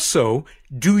 But also,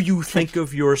 do you think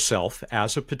of yourself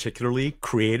as a particularly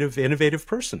creative, innovative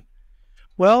person?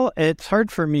 Well, it's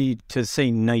hard for me to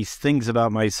say nice things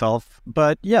about myself,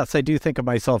 but yes, I do think of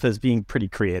myself as being pretty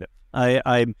creative.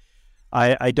 I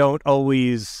don't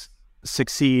always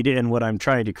succeed in what I'm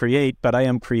trying to create, but I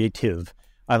am creative.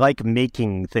 I like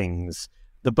making things.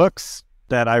 The books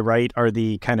that I write are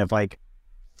the kind of like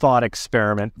thought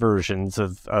experiment versions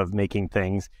of making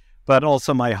things. But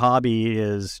also my hobby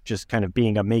is just kind of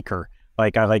being a maker.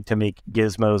 Like I like to make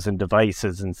gizmos and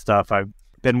devices and stuff. I've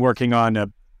been working on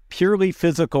a purely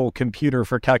physical computer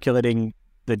for calculating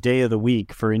the day of the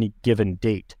week for any given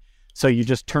date. So you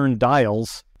just turn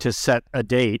dials to set a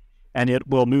date, and it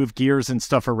will move gears and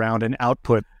stuff around and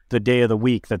output the day of the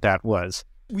week that was.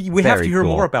 We have to hear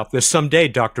more about this someday,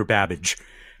 Dr. Babbage.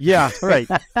 Yeah, right.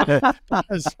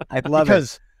 I'd love it.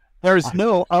 Because there's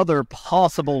no other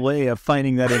possible way of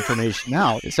finding that information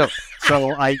out. So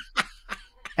I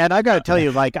got to tell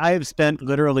you, like, I have spent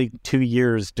literally 2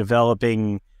 years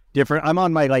developing different. I'm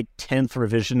on my 10th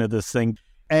revision of this thing,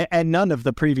 and none of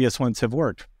the previous ones have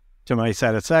worked to my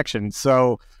satisfaction.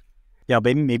 So, yeah,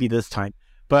 maybe this time.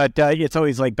 But it's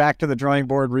always like back to the drawing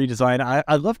board, redesign.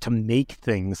 I love to make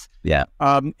things. Yeah.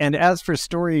 And as for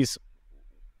stories,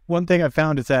 one thing I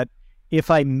found is that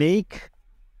if I make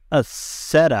a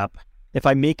setup, if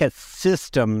I make a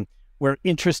system where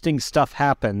interesting stuff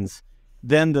happens,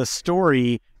 then the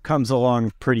story comes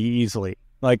along pretty easily.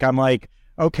 Like I'm like,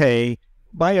 okay,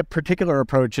 my particular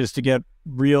approach is to get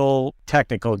real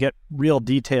technical, get real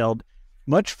detailed,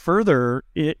 much further,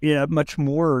 much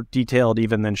more detailed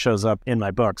even than shows up in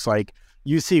my books. Like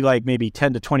you see like maybe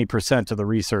 10 to 20% of the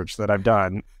research that I've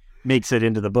done makes it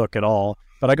into the book at all,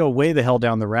 but I go way the hell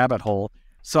down the rabbit hole.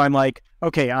 So I'm like,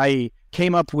 okay, I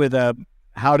came up with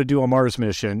how to do a Mars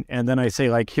mission, and then I say,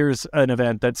 like, here's an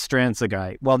event that strands the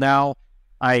guy. Well, now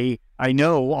I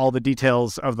know all the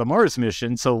details of the Mars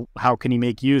mission, so how can he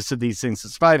make use of these things to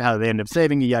survive? How do they end up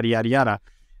saving? Yada, yada, yada.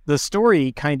 The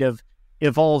story kind of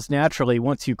evolves naturally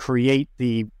once you create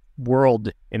the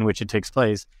world in which it takes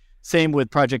place. Same with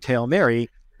Project Hail Mary.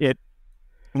 It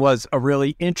was a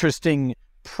really interesting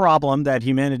problem that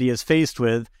humanity is faced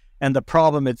with, and the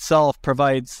problem itself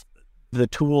provides the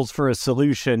tools for a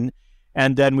solution,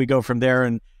 and then we go from there.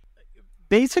 And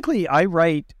basically, I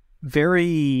write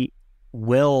very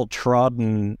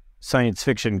well-trodden science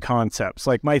fiction concepts.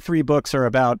 Like, my 3 books are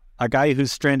about a guy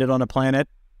who's stranded on a planet,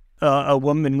 a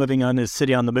woman living on his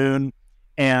city on the moon,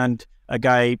 and a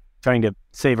guy trying to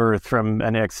save Earth from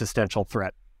an existential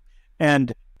threat.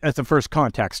 And that's the first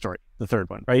Contact story, the 3rd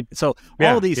one, right? So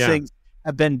all of these things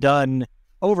have been done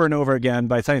over and over again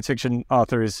by science fiction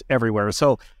authors everywhere.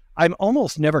 So I'm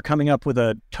almost never coming up with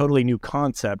a totally new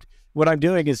concept. What I'm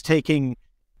doing is taking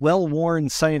well-worn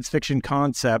science fiction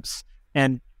concepts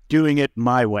and doing it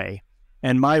my way.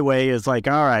 And my way is like,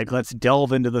 all right, let's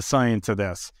delve into the science of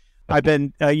this. I've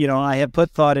been, I have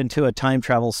put thought into a time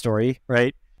travel story,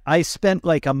 right? I spent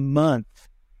like a month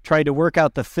trying to work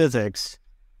out the physics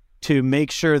to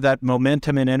make sure that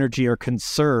momentum and energy are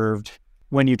conserved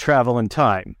when you travel in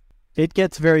time. It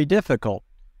gets very difficult.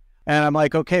 And I'm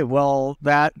like, okay, well,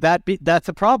 that's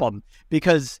a problem,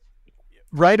 because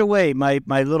right away, my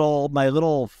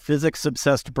little physics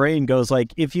obsessed brain goes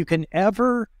like, if you can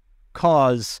ever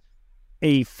cause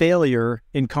a failure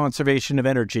in conservation of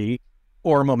energy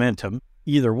or momentum,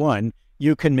 either one,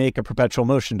 you can make a perpetual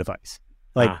motion device.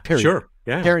 Like, period. Sure.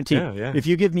 Yeah. Guaranteed. Yeah. If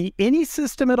you give me any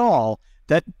system at all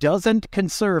that doesn't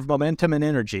conserve momentum and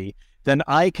energy, then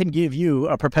I can give you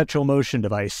a perpetual motion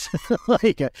device.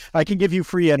 I can give you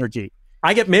free energy.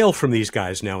 I get mail from these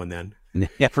guys now and then.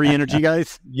 Free energy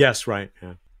guys? Yes, right.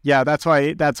 Yeah. Yeah, that's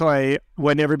why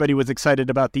when everybody was excited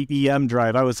about the EM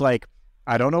drive, I was like,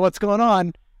 I don't know what's going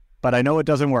on, but I know it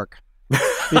doesn't work.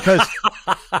 Because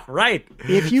right.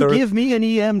 If you give me an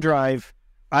EM drive,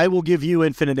 I will give you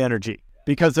infinite energy.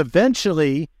 Because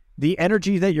eventually the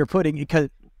energy that you're putting, because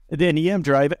an EM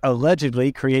drive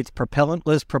allegedly creates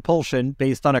propellantless propulsion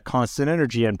based on a constant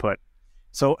energy input.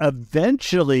 So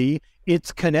eventually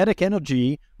its kinetic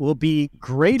energy will be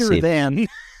greater than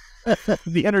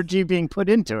the energy being put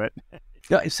into it.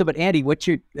 So, but Andy,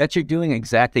 you're doing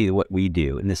exactly what we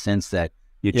do, in the sense that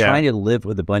you're trying to live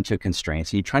with a bunch of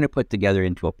constraints. You're trying to put together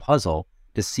into a puzzle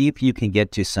to see if you can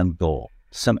get to some goal,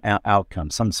 some outcome,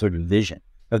 some sort of vision.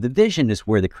 Now, the vision is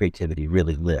where the creativity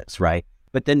really lives, right?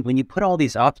 But then when you put all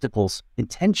these obstacles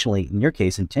intentionally, in your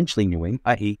case, intentionally in your wing,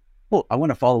 i.e., well, I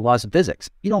want to follow the laws of physics.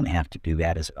 You don't have to do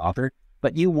that as an author,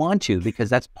 but you want to, because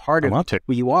that's part of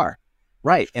who you are.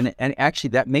 Right. And actually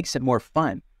that makes it more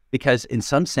fun, because in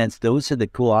some sense, those are the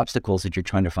cool obstacles that you're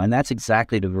trying to find. That's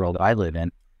exactly the world I live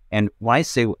in. And when I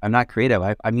say I'm not creative,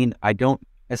 I mean, I don't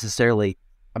necessarily,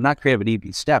 I'm not creative at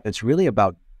each step. It's really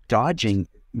about dodging,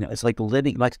 it's like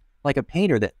living, like a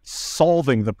painter that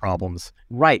solving the problems.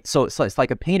 Right. So it's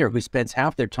like a painter who spends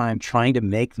half their time trying to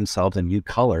make themselves a new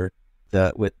color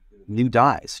with new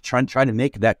dyes, trying to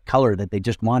make that color that they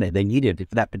just wanted, they needed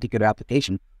for that particular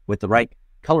application with the right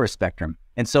color spectrum.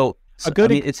 And so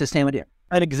it's the same idea.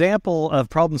 An example of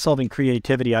problem-solving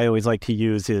creativity I always like to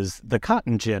use is the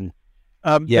cotton gin.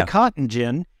 The cotton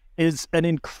gin is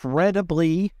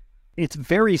it's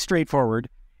very straightforward.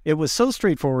 It was so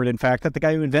straightforward, in fact, that the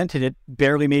guy who invented it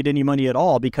barely made any money at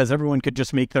all, because everyone could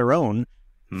just make their own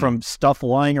from stuff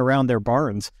lying around their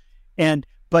barns.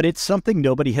 But it's something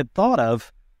nobody had thought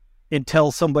of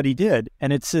until somebody did.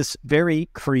 And it's this very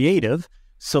creative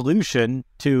solution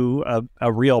to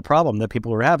a real problem that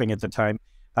people were having at the time.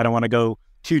 I don't want to go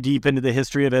too deep into the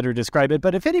history of it or describe it,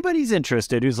 but if anybody's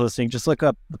interested who's listening, just look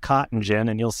up the cotton gin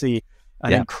and you'll see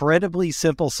an incredibly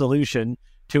simple solution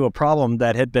to a problem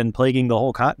that had been plaguing the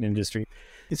whole cotton industry.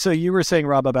 So you were saying,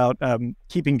 Rob, about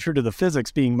keeping true to the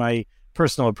physics being my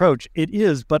personal approach. It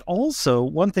is, but also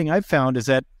one thing I've found is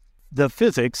that the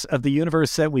physics of the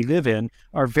universe that we live in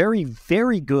are very,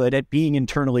 very good at being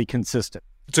internally consistent.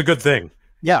 It's a good thing.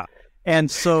 Yeah. And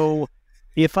so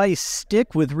if I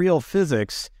stick with real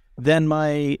physics, then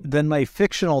my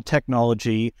fictional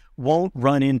technology won't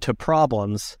run into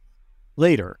problems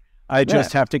later. I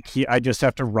just have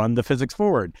to run the physics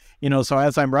forward. So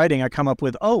as I'm writing, I come up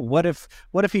with, what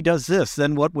if he does this?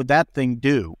 Then what would that thing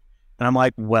do? And I'm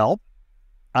like, well,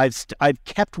 I've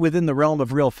kept within the realm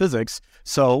of real physics.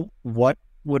 So what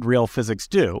would real physics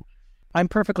do? I'm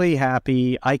perfectly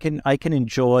happy. I can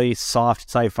enjoy soft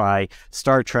sci-fi,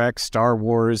 Star Trek, Star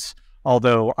Wars,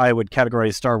 although I would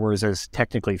categorize Star Wars as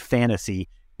technically fantasy,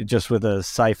 just with a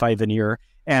sci-fi veneer.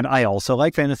 And I also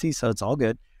like fantasy, so it's all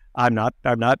good. I'm not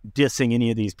dissing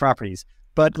any of these properties.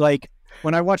 But like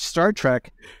when I watch Star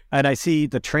Trek and I see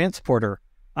the transporter,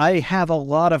 I have a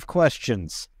lot of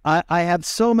questions. I have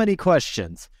so many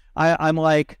questions. I'm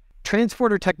like,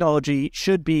 transporter technology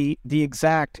should be the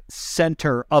exact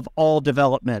center of all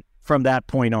development from that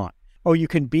point on. Oh, you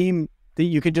can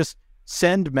just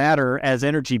send matter as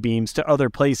energy beams to other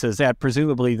places at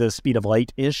presumably the speed of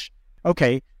light-ish.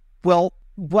 Okay, well,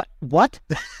 what?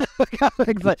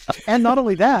 And not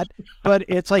only that, but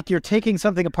it's like you're taking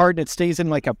something apart and it stays in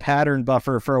like a pattern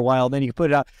buffer for a while, then you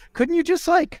put it out. Couldn't you just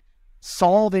like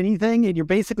solve anything? And you're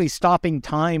basically stopping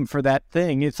time for that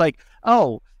thing. It's like,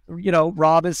 oh,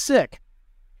 Rob is sick.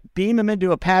 Beam him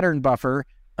into a pattern buffer,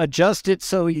 adjust it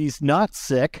so he's not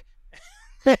sick,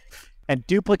 and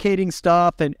duplicating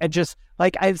stuff. And just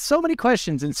like, I have so many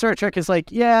questions, and Star Trek is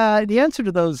like, yeah, the answer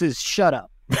to those is shut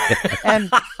up.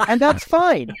 and that's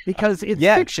fine because it's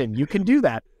fiction. You can do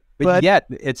that. But yet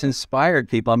it's inspired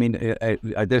people. I mean,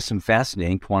 there's some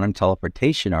fascinating quantum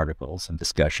teleportation articles and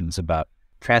discussions about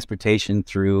transportation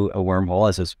through a wormhole,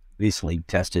 as was recently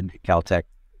tested. Caltech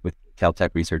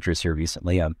researchers here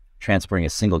recently, transporting a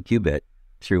single qubit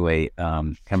through a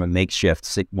kind of a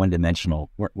makeshift one-dimensional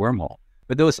wormhole.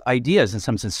 But those ideas in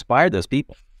some sense inspired those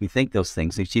people. We think those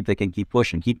things. They see if they can keep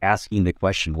pushing, keep asking the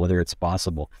question whether it's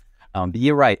possible. But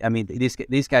you're right. I mean,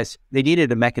 these guys, they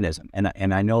needed a mechanism.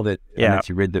 And I know that if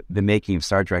you read the making of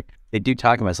Star Trek, they do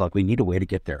talk about it like, we need a way to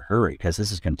get there. Hurry, because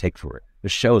this is going to take forever. The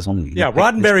show is only... Yeah,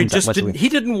 Roddenberry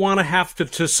didn't want to have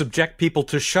to subject people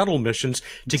to shuttle missions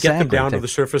to get them down to the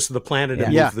surface of the planet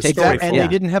and move the story forward. And they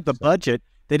didn't have the budget.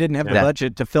 They didn't have the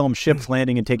budget to film ships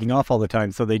landing and taking off all the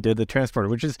time, so they did the transporter,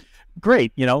 which is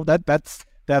great.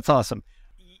 That's awesome.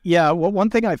 Yeah, well, one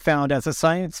thing I found as a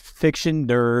science fiction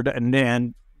nerd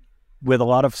and with a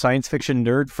lot of science fiction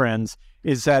nerd friends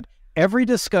is that every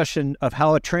discussion of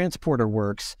how a transporter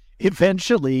works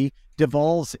eventually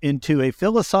devolves into a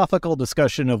philosophical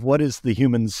discussion of what is the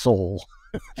human soul.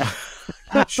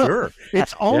 Sure.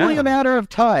 It's only a matter of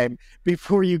time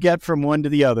before you get from one to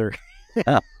the other.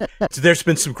 There's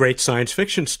been some great science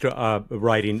fiction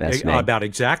writing about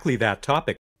exactly that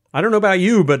topic. I don't know about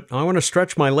you, but I want to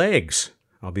stretch my legs.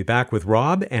 I'll be back with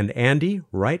Rob and Andy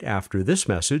right after this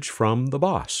message from the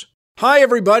boss. Hi,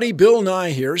 everybody. Bill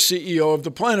Nye here, CEO of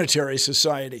the Planetary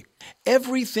Society.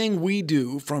 Everything we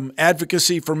do, from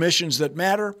advocacy for missions that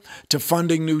matter, to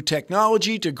funding new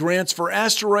technology, to grants for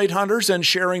asteroid hunters and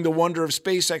sharing the wonder of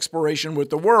space exploration with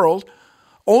the world,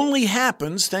 only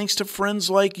happens thanks to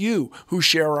friends like you who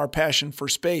share our passion for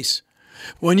space.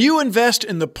 When you invest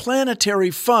in the Planetary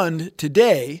Fund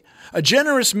today, a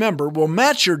generous member will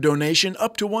match your donation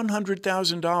up to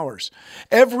 $100,000.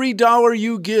 Every dollar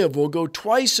you give will go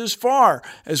twice as far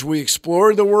as we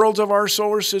explore the worlds of our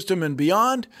solar system and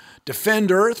beyond,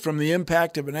 defend Earth from the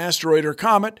impact of an asteroid or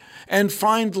comet, and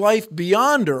find life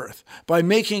beyond Earth by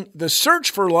making the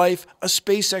search for life a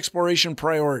space exploration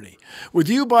priority. With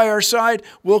you by our side,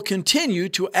 we'll continue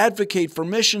to advocate for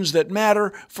missions that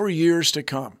matter for years to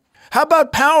come. How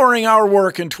about powering our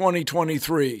work in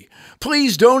 2023?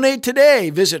 Please donate today.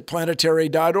 Visit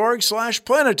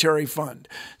planetary.org/planetaryfund.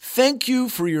 Thank you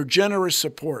for your generous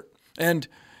support, and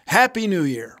Happy New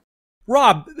Year.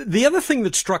 Rob, the other thing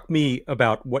that struck me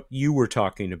about what you were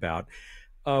talking about,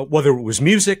 whether it was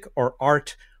music or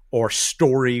art or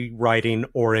story writing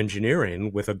or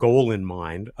engineering with a goal in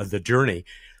mind, the journey,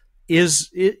 is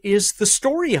the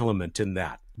story element in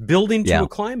that, building to a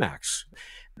climax,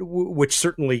 which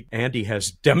certainly Andy has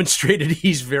demonstrated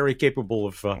he's very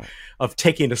capable of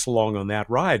taking us along on that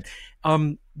ride.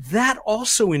 That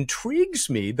also intrigues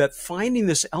me, that finding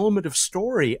this element of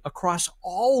story across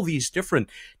all these different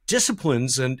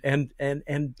disciplines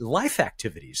and life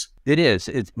activities. It is.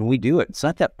 When we do it, it's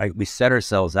not that we set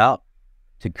ourselves out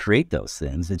to create those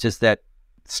things. It's just that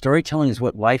storytelling is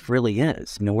what life really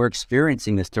is. We're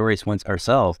experiencing the stories once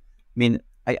ourselves. I mean,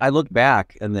 I look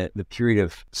back in the period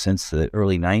of since the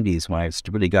early 90s when I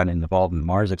really got involved in the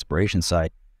Mars exploration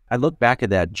side. I look back at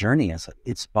that journey and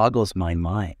it boggles my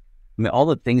mind. I mean, all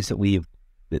the things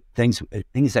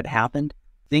things that happened,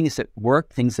 things that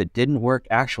worked, things that didn't work,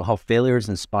 how failures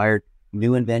inspired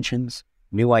new inventions,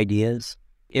 new ideas.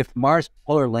 If Mars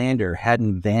Polar Lander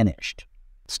hadn't vanished,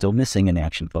 still missing in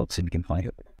action, folks, if you can find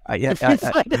it.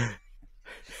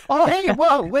 Oh, hey,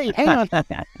 whoa, wait, hang on.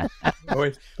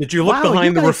 Did you look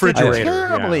behind the refrigerator?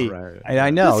 Terribly. Yeah, right. I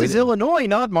know. This is Illinois,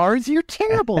 not Mars. You're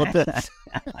terrible at this.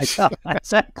 I know,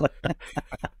 exactly.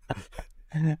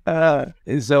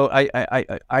 So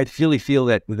I really feel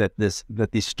that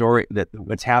the story that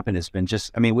what's happened has been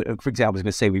just. I mean, for example, I was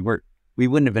going to say we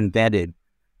wouldn't have invented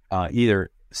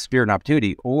either Spirit and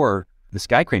Opportunity or the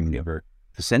Sky Crane maneuver,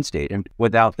 the Sense State, and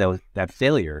without that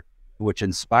failure, which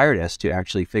inspired us to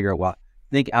actually figure out, well,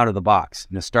 think out of the box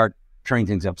and to start turning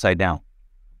things upside down.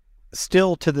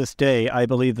 Still to this day, I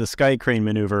believe the Sky Crane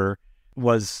maneuver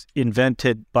was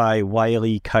invented by Wile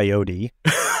E. Coyote.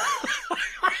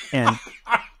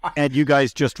 and you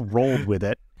guys just rolled with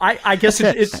it. I guess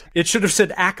it should have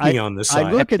said Acme on the side.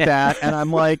 I look at that and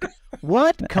I'm like,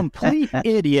 what complete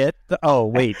idiot. Oh,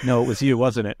 wait, no, it was you,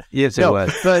 wasn't it? Yes, it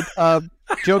was. But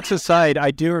jokes aside,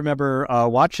 I do remember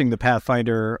watching the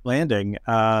Pathfinder landing.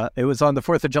 It was on the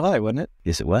 4th of July, wasn't it?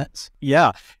 Yes, it was. Yeah,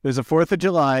 it was the 4th of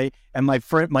July, and my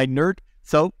nerd.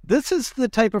 So this is the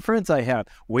type of friends I have.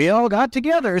 We all got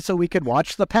together so we could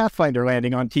watch the Pathfinder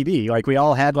landing on TV. Like, we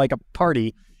all had like a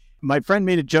party. My friend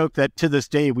made a joke that to this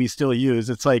day we still use.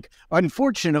 It's like,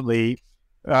 unfortunately,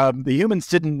 the humans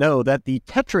didn't know that the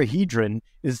tetrahedron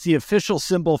is the official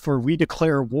symbol for we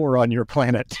declare war on your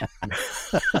planet.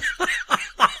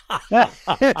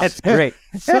 That's great.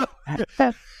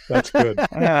 That's good.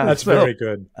 That's very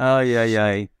good. Oh,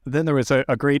 yeah. Then there was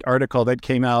a great article that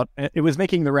came out. It was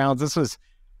making the rounds. This was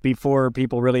before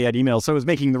people really had emails. So it was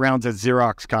making the rounds as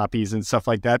Xerox copies and stuff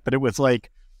like that. But it was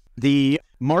like, the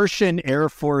Martian Air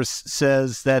Force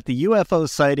says that the UFO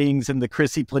sightings in the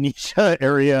Chrissy Planitia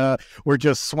area were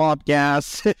just swamp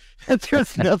gas.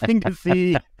 There's nothing to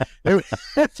see.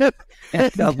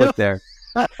 Don't look there.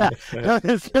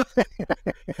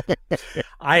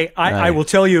 I will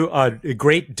tell you a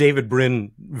great David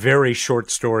Brin, very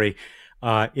short story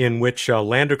in which a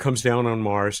lander comes down on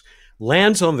Mars,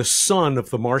 lands on the son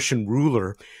of the Martian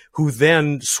ruler, who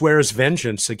then swears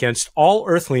vengeance against all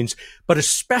Earthlings, but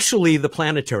especially the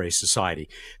Planetary Society,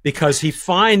 because he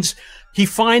finds a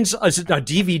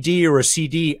DVD or a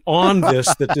CD on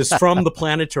this that is from the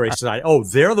Planetary Society. Oh,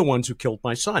 they're the ones who killed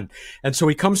my son. And so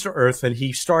he comes to Earth and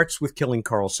he starts with killing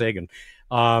Carl Sagan,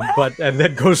 and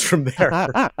then goes from there.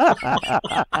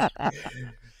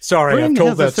 Sorry, Brin I've told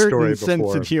has that a certain story sense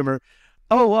before. of humor.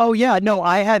 Oh, yeah. No,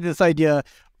 I had this idea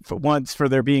for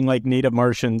there being like native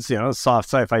Martians, soft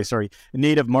sci-fi story,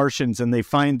 native Martians, and they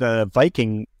find the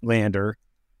Viking lander.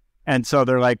 And so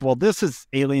they're like, well, this is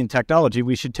alien technology.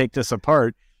 We should take this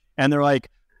apart. And they're like,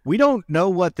 we don't know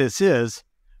what this is,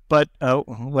 but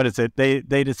what is it? They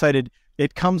decided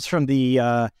it comes from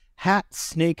the hat,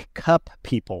 snake, cup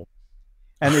people.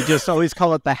 And they just always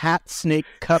call it the hat, snake,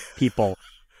 cup people.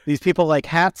 These people like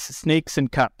hats, snakes,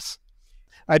 and cups.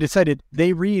 I decided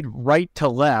they read right to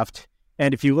left.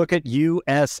 And if you look at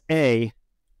USA, it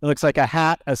looks like a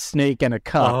hat, a snake, and a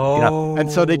cup. Oh.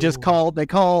 And so they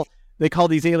call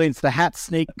these aliens the hat,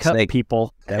 snake, cup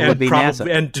people. That would be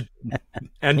NASA.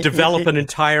 And develop an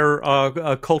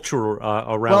entire culture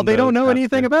around. Well, they don't know that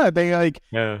anything thing. about it. They like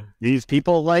these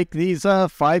people like these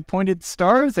 5-pointed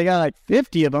stars. They got like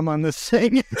 50 of them on this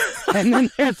thing, and then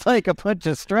there's like a bunch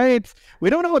of stripes. We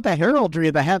don't know what the heraldry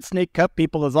of the hat, snake, cup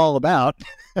people is all about.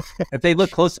 If they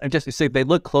look close, if they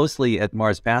look closely at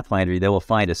Mars Pathfinder, they will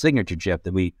find a signature chip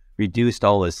that we reduced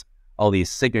all these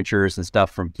signatures and stuff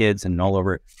from kids and all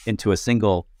over into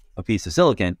a piece of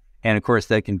silicon. And of course,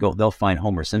 they'll find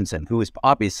Homer Simpson, who is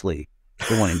obviously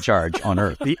the one in charge on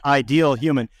Earth. The ideal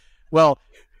human. Well,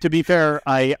 to be fair,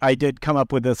 I did come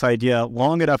up with this idea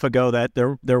long enough ago that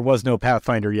there was no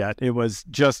Pathfinder yet. It was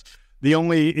just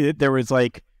there was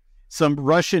like some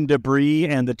Russian debris,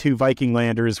 and the 2 Viking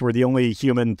landers were the only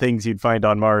human things you'd find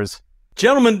on Mars.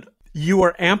 Gentlemen, you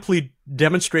are amply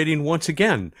demonstrating once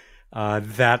again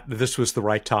that this was the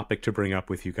right topic to bring up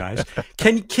with you guys.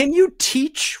 Can you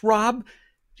teach, Rob?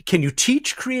 Can you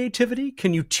teach creativity?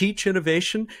 Can you teach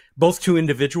innovation, both to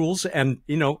individuals and,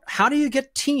 how do you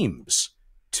get teams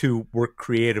to work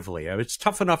creatively? It's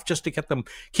tough enough just to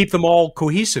keep them all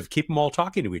cohesive, keep them all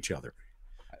talking to each other.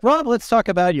 Rob, let's talk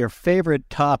about your favorite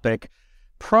topic,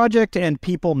 project and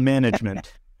people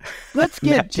management. Let's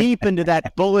get deep into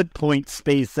that bullet point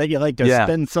space that you like to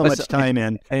spend so much time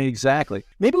in. Exactly.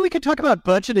 Maybe we could talk about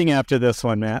budgeting after this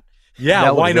one, Matt. Yeah,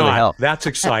 That would why really not? help. That's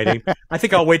exciting. I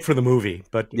think I'll wait for the movie,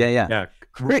 but Yeah.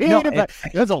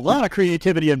 There's a lot of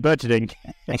creativity in budgeting.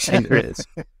 There is.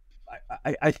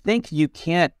 I think you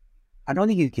can't. I don't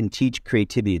think you can teach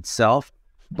creativity itself,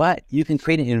 but you can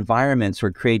create environments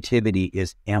where creativity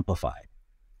is amplified.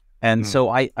 And so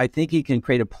I think you can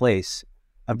create a place,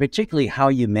 particularly how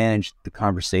you manage the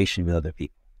conversation with other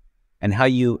people, and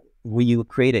when you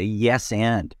create a yes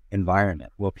and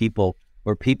environment where people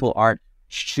aren't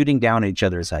shooting down each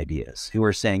other's ideas, who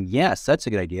are saying, yes, that's a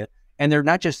good idea, And they're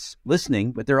not just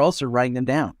listening, but they're also writing them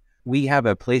down. We have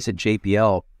a place at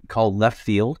JPL called Left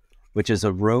Field, which is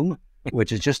a room,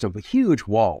 which is just a huge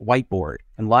wall, whiteboard,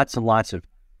 and lots of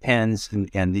pens,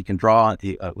 and you can draw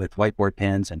with whiteboard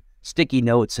pens and sticky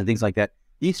notes and things like that.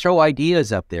 You throw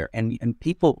ideas up there, and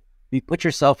people, you put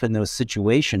yourself in those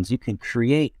situations, you can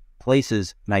create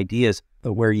places and ideas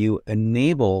where you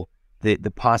enable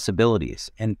the possibilities.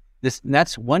 And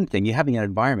that's one thing, you having an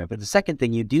environment. But the second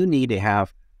thing, you do need to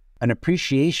have an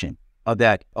appreciation of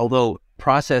that, although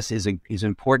process is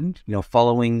important,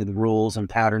 following the rules and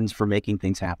patterns for making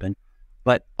things happen.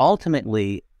 But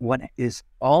ultimately, what is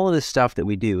all of this stuff that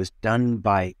we do is done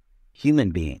by human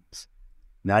beings,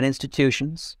 not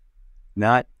institutions,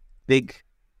 not big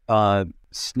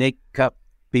snake cup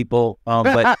people,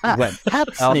 but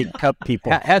snake cup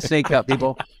people, snake cup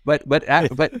people, but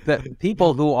the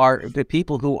people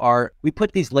who are, we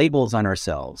put these labels on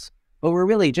ourselves, but we're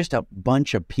really just a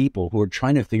bunch of people who are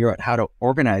trying to figure out how to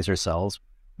organize ourselves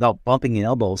without bumping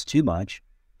elbows too much,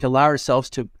 to allow ourselves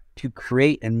to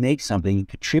create and make something and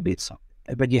contribute something.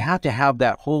 But you have to have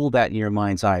hold that in your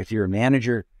mind's eye. If you're a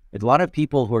manager, a lot of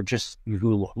people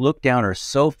who look down are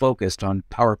so focused on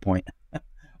PowerPoint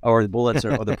or the bullets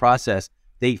or the process,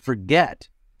 they forget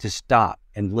to stop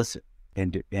and listen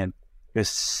and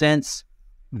just sense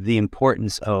the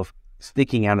importance of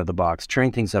thinking out of the box,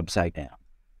 turning things upside down,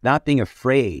 not being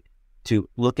afraid to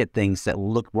look at things that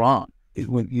look wrong.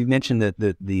 When you mentioned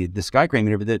the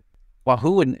skyscraper,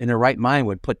 who in their right mind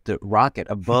would put the rocket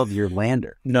above your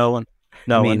lander? No one.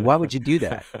 Why would you do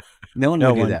that? No one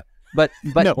would do that. But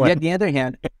yet, on the other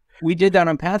hand, we did that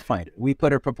on Pathfinder. We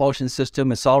put a propulsion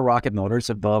system, a solid rocket motors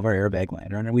above our airbag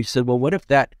lander, and we said, well, what if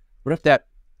that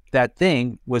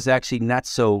thing was actually not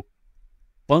so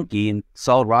funky and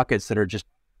solid rockets that are just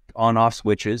on-off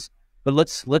switches? But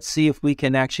let's see if we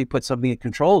can actually put something that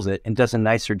controls it and does a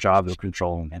nicer job of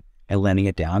controlling it and letting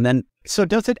it down. Then, so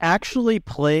does it actually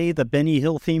play the Benny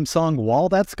Hill theme song while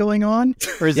that's going on,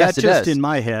 or is yes, that just in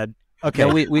my head? Okay,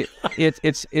 no,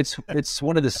 it's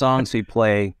one of the songs we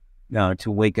play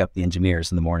to wake up the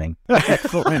engineers in the morning.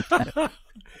 Excellent.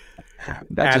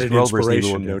 Added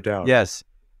inspiration, no doubt. Yes,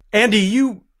 Andy,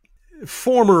 you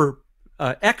former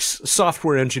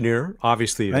ex-software engineer,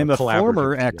 obviously. I'm a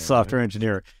former ex-software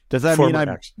engineer. Does that mean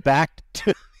I'm back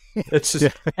to? It's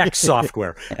just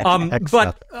ex-software.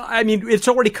 But, I mean, it's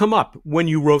already come up. When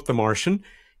you wrote The Martian,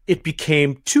 it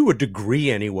became, to a degree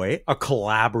anyway, a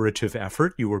collaborative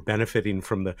effort. You were benefiting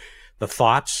from the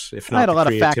thoughts, if not the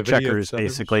creativity. I had a lot of fact-checkers,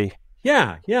 basically.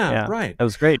 Yeah, right. That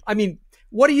was great. I mean,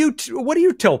 what do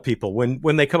you tell people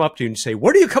when they come up to you and say,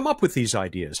 where do you come up with these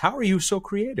ideas? How are you so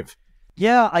creative?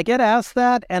 Yeah, I get asked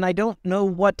that, and I don't know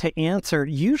what to answer.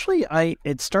 Usually,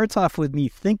 it starts off with me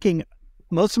thinking.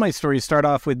 Most of my stories start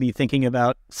off with me thinking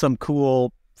about some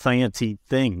cool, sciencey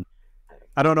thing.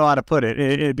 I don't know how to put it.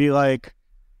 It'd be like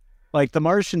The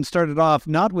Martian started off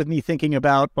not with me thinking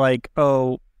about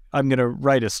I'm going to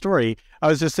write a story. I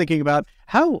was just thinking about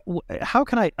how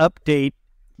can I update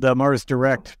the Mars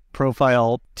Direct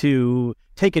profile to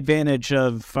take advantage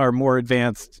of our more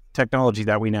advanced technology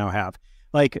that we now have.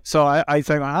 So I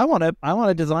think I want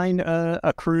to design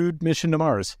a crewed mission to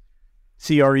Mars.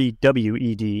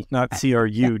 CREWED, not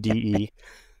CRUDE.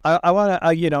 I want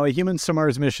a humans to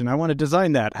Mars mission. I want to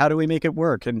design that. How do we make it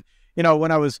work? And,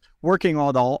 when I was working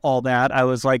all that, I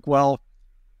was like, well,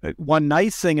 one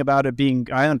nice thing about it being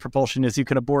ion propulsion is you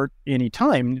can abort any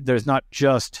time. There's not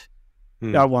just,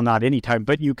 not any time,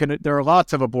 but there are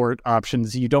lots of abort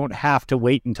options. You don't have to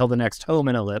wait until the next home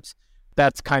in ellipse.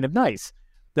 That's kind of nice.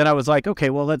 Then I was like,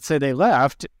 okay, well, let's say they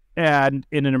left and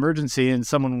in an emergency and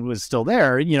someone was still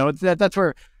there, that's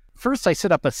where first I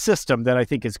set up a system that I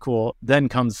think is cool. Then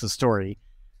comes the story.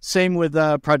 Same with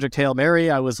Project Hail Mary.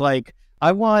 I was like,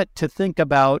 I want to think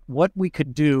about what we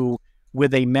could do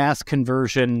with a mass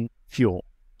conversion fuel.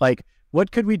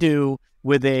 What could we do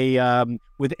with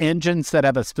with engines that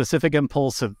have a specific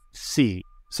impulse of C?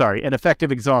 An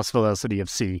effective exhaust velocity of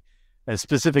C, a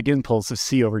specific impulse of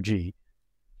C over G.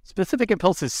 Specific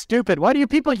impulse is stupid. Why do you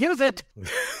people use it?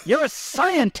 You're a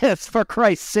scientist, for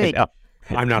Christ's sake.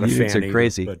 I'm not a fan. Are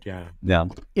crazy, but yeah.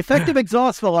 Effective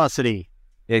exhaust velocity.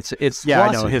 It's yeah,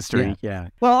 I know history. Yeah.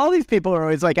 Well, all these people are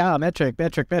always like, metric.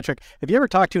 Have you ever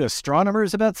talked to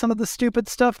astronomers about some of the stupid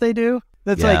stuff they do?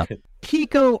 That's like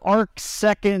pico arc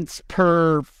seconds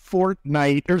per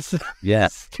fortnight or some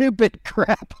stupid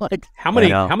crap like. How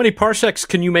many parsecs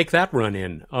can you make that run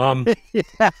in?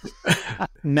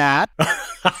 Matt.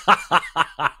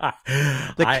 The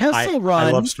Kessel run.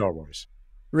 I love Star Wars.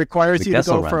 Requires you to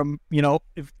go from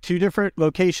two different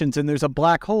locations, and there's a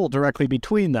black hole directly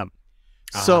between them.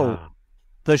 So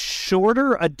the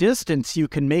shorter a distance you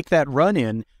can make that run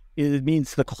in, it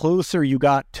means the closer you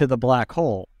got to the black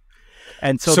hole.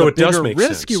 And so the it does bigger make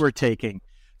risk sense. you were taking.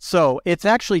 So it's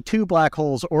actually two black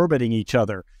holes orbiting each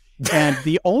other. And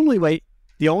the only way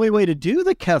to do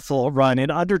the Kessel run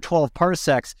in under 12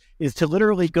 parsecs is to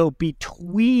literally go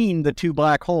between the two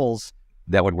black holes.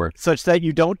 That would work. Such that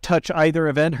you don't touch either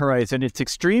event horizon. It's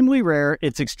extremely rare,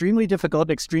 it's extremely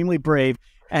difficult, extremely brave,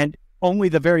 and only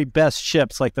the very best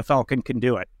ships like the Falcon can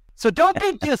do it. So don't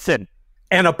be dissing.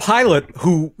 And a pilot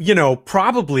who,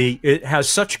 probably has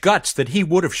such guts that he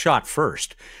would have shot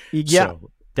first. Yeah,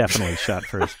 So, definitely shot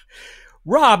first.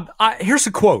 Rob, here's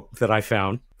a quote that I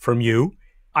found from you.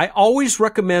 I always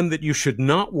recommend that you should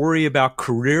not worry about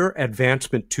career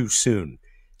advancement too soon.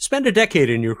 Spend a decade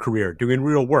in your career doing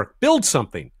real work. Build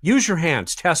something. Use your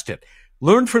hands. Test it.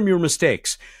 Learn from your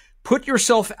mistakes. Put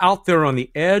yourself out there on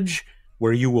the edge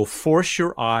where you will force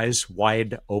your eyes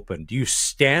wide open. Do you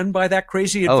stand by that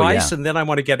crazy advice? yeah. And then I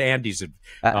want to get Andy's feeling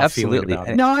Absolutely. about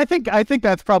it. No, I think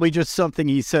that's probably just something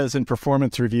he says in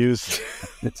performance reviews.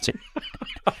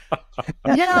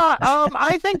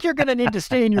 I think you're going to need to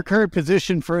stay in your current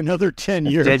position for another 10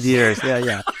 years. 10 years.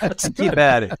 Yeah. Keep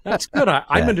at it. That's good.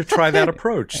 I'm going to try that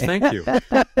approach. Thank you.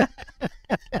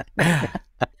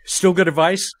 Still good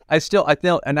advice? I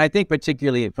feel, and I think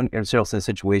particularly in a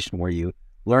situation where you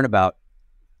learn about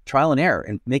trial and error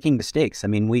and making mistakes. I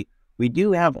mean, we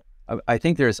do have, I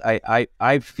think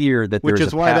I fear that Which there's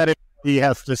is why that he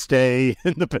has to stay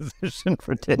in the position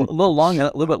for 10 years. a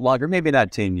little bit longer, maybe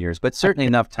not 10 years, but certainly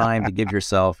enough time to give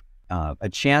yourself a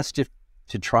chance to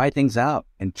try things out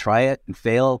and try it and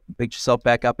fail, pick yourself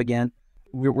back up again.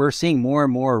 We're seeing more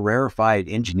and more rarefied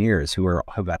engineers who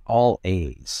have got all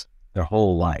A's their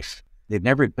whole life. They've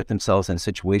never put themselves in a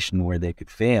situation where they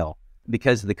could fail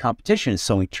because the competition is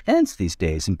so intense these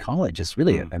days in college. It's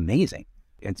really amazing.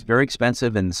 It's very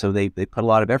expensive, and so they put a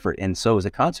lot of effort. And so as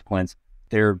a consequence,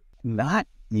 they're not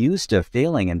used to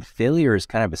failing, and failure is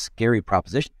kind of a scary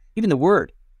proposition. Even the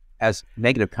word has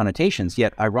negative connotations,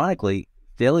 yet ironically,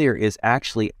 failure is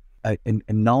actually a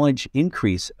knowledge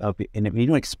increase of, and if you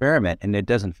do an experiment and it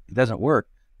doesn't work,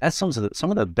 that's some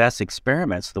of the best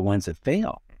experiments, the ones that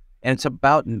fail. And it's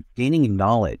about gaining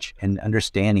knowledge and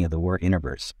understanding of the work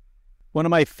universe. One of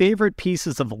my favorite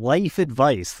pieces of life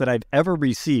advice that I've ever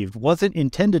received wasn't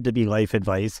intended to be life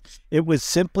advice. It was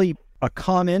simply a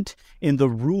comment in the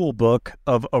rule book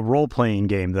of a role-playing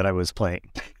game that I was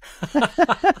playing.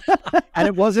 And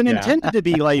it wasn't intended to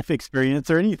be life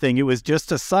experience or anything. It was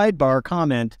just a sidebar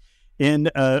comment in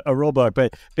a rule book.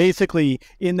 But basically,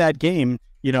 in that game,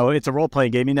 it's a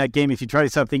role-playing game. In that game, if you try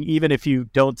something, even if you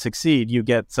don't succeed, you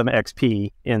get some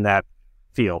XP in that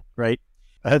field, right?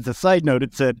 As a side note,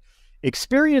 it said,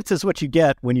 experience is what you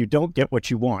get when you don't get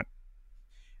what you want.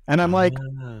 And I'm like,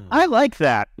 I like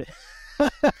that.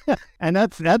 And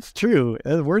that's true.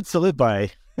 Words to live by.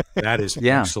 That is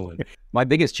excellent. My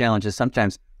biggest challenge is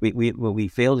sometimes what we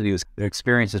fail to do is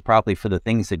experience is probably for the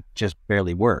things that just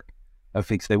barely work. If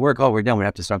they work, we're done. We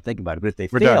have to start thinking about it. But if they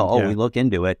fail, we look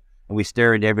into it and we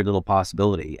stare at every little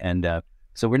possibility. And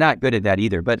so we're not good at that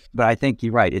either. But I think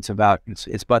you're right. It's about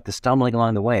the stumbling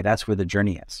along the way. That's where the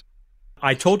journey is.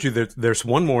 I told you that there's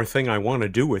one more thing I want to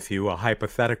do with you, a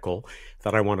hypothetical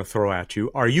that I want to throw at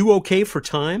you. Are you okay for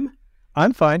time?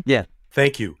 I'm fine. Yeah.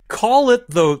 Thank you. Call it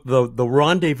the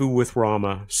rendezvous with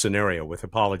Rama scenario, with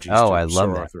apologies to I love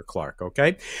Sir that. Arthur Clarke,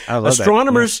 okay? I love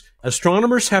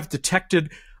Astronomers have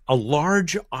detected a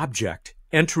large object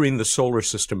entering the solar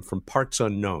system from parts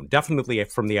unknown, definitely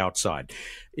from the outside.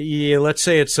 Yeah, let's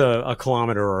say it's a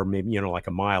kilometer or maybe, like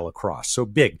a mile across, so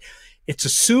big. It's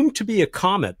assumed to be a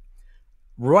comet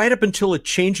right up until it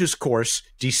changes course,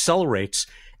 decelerates,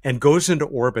 and goes into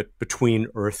orbit between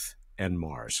Earth and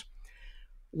Mars.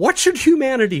 What should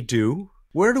humanity do?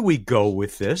 Where do we go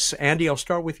with this? Andy, I'll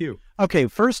start with you. Okay,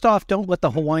 first off, don't let the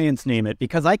Hawaiians name it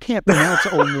because I can't pronounce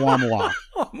Oumuamua.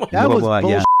 That was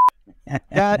bullshit.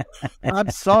 Yeah. I'm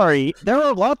sorry. There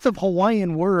are lots of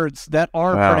Hawaiian words that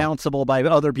are pronounceable by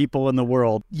other people in the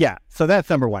world. Yeah, so that's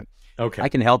number one. Okay. I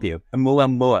can help you.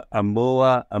 Oumuamua.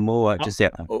 Just say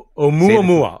it.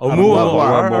 Oumuamua.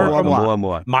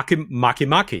 Oumuamua.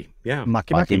 Maki. Yeah.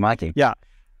 Maki. Yeah.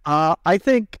 I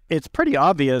think it's pretty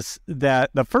obvious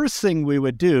that the first thing we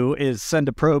would do is send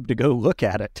a probe to go look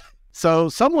at it. So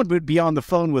someone would be on the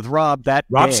phone with Rob that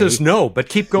Rob day. says no, but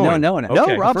keep going. No. Okay.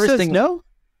 No, Rob says no?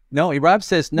 No, Rob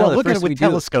says no. Well, look at it with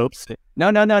telescopes.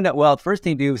 No. Well, the first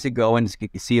thing to do is to go and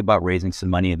see about raising some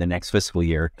money in the next fiscal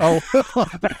year. Oh,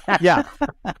 yeah.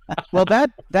 Well,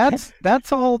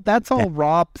 that's all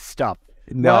Rob stuff.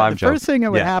 No, well, I'm the joking. first thing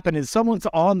that would happen is someone's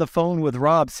on the phone with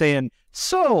Rob saying,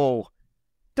 "So,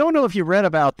 don't know if you read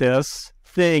about this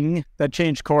thing that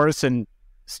changed course and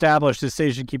established the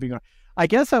station keeping going. I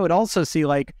guess I would also see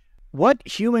like what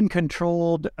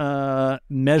human-controlled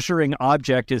measuring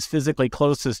object is physically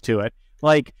closest to it.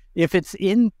 Like if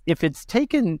it's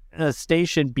taken a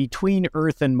station between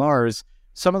Earth and Mars,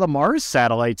 some of the Mars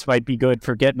satellites might be good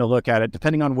for getting a look at it,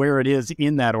 depending on where it is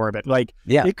in that orbit. Like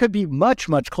it could be much,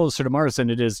 much closer to Mars than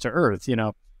it is to Earth, you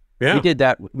know? Yeah. We did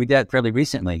that fairly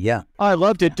recently. Yeah. I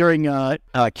loved it during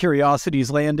Curiosity's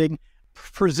landing,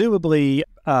 presumably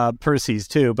Percy's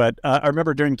too. But I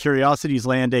remember during Curiosity's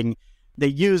landing, they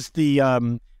used the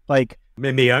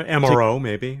maybe MRO,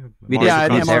 maybe. We did. Yeah,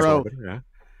 an MRO.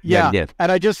 Yeah, we did.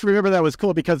 And I just remember that was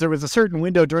cool because there was a certain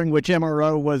window during which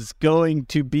MRO was going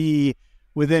to be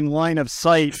within line of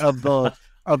sight of the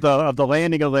of the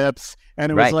landing ellipse,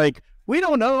 and it was like, we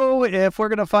don't know if we're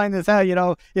going to find this out. You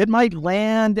know, it might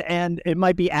land and it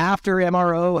might be after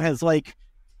MRO has like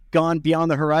gone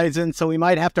beyond the horizon. So we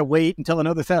might have to wait until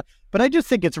another satellite. But I just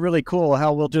think it's really cool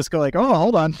how we'll just go like, oh,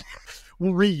 hold on.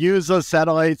 We'll reuse those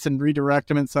satellites and redirect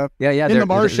them and stuff. Yeah. In The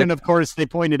Martian, of course, they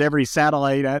pointed every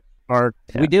satellite at our...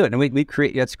 We do it. And we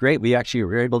create, that's great. We actually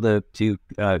were able to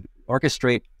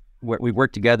orchestrate. We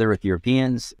worked together with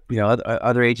Europeans, you know,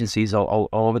 other agencies all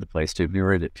over the place to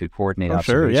coordinate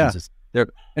observations. Sure, yeah.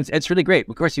 It's really great.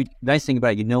 Of course, nice thing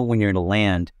about it, you know when you're going to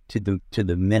land to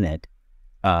the minute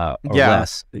or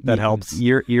less. That helps.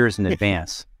 Years in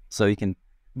advance, so you can.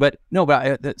 But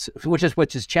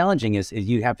which is challenging is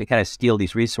you have to kind of steal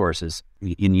these resources.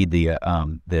 You need the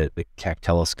Keck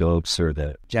telescopes or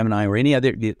the Gemini or any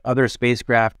other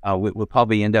spacecraft. We'll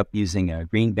probably end up using a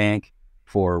Green Bank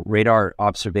for radar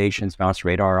observations, bounce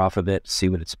radar off of it, see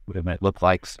what it might look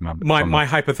like. My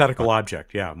hypothetical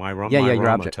object, my your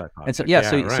object. Type and so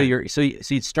right. so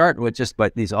you'd start with just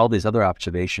all these other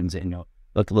observations, and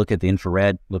look at the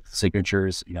infrared, look at the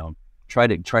signatures, try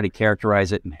to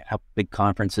characterize it and have big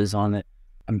conferences on it.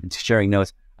 I'm sharing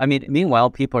notes. I mean, meanwhile,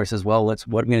 people says, well, what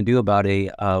are we going to do about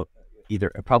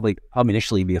probably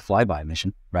initially be a flyby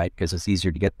mission, right? Because it's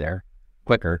easier to get there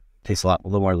quicker. Takes a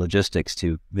little more logistics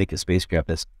to make a spacecraft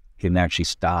that can actually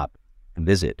stop and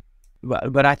visit.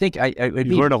 But I think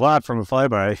you learn a lot from a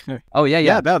flyby. Oh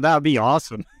yeah. That would be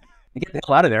awesome. Get the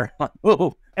hell out of there.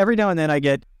 Whoa. Every now and then I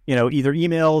get either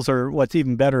emails or what's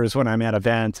even better is when I'm at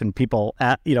events and people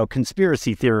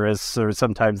conspiracy theorists, or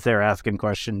sometimes they're asking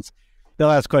questions. They'll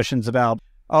ask questions about,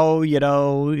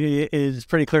 it's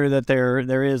pretty clear that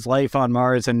there is life on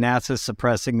Mars and NASA's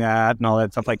suppressing that and all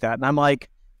that stuff like that. And I'm like,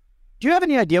 do you have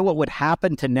any idea what would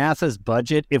happen to NASA's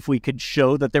budget if we could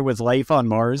show that there was life on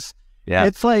Mars? Yeah.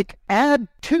 It's like, add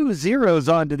 2 zeros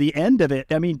onto the end of it.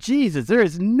 I mean, Jesus, there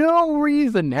is no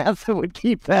reason NASA would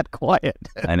keep that quiet.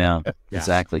 I know.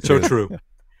 Exactly. So true.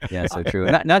 Yeah, so true.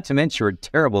 Not to mention we're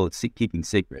terrible at keeping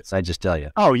secrets, I just tell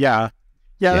you. Oh, yeah.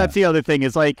 Yeah, that's the other thing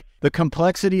is like the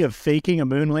complexity of faking a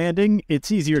moon landing.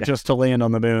 It's easier just to land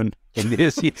on the moon. It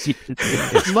is.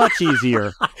 It's much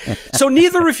easier. So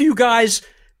neither of you guys...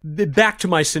 Back to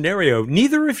my scenario,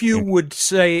 neither of you would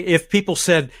say, if people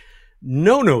said,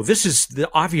 no, this is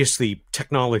obviously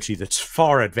technology that's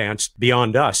far advanced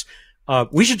beyond us,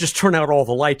 we should just turn out all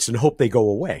the lights and hope they go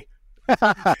away.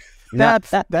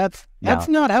 That's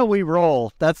not how we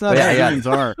roll. That's not how humans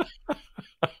are.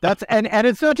 And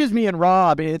it's not just me and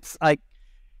Rob. It's like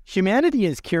humanity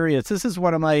is curious. This is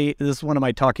one of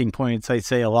my talking points I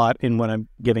say a lot when I'm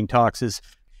giving talks is,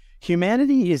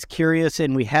 humanity is curious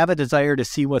and we have a desire to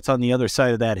see what's on the other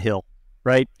side of that hill,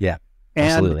 right? Yeah, and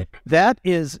absolutely. That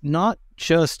is not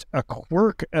just a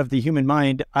quirk of the human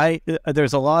mind.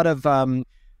 There's a lot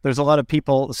of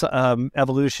people,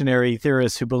 evolutionary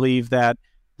theorists, who believe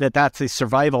that's a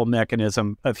survival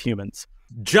mechanism of humans.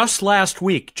 Just last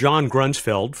week, John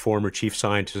Grunsfeld, former chief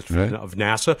scientist of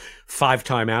NASA,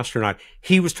 5-time astronaut,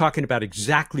 he was talking about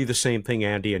exactly the same thing,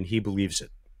 Andy, and he believes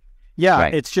it. Yeah,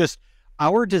 It's just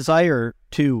our desire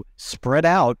to spread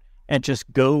out and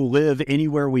just go live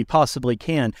anywhere we possibly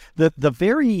can. The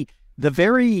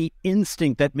very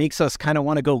instinct that makes us kind of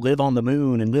want to go live on the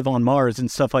moon and live on Mars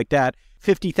and stuff like that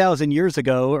 50,000 years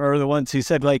ago are the ones who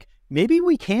said, like, maybe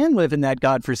we can live in that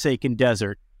godforsaken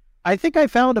desert. I think I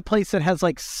found a place that has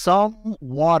like some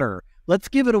water. Let's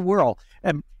give it a whirl.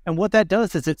 And what that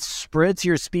does is it spreads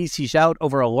your species out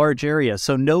over a large area,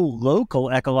 so no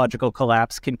local ecological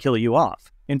collapse can kill you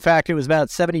off. In fact, it was about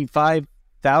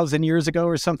 75,000 years ago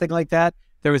or something like that.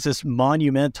 There was this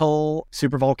monumental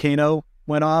supervolcano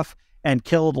went off and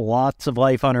killed lots of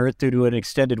life on Earth due to an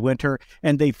extended winter.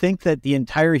 And they think that the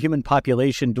entire human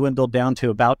population dwindled down to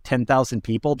about 10,000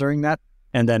 people during that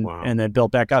and then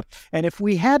built back up. And if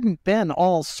we hadn't been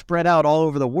all spread out all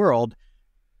over the world,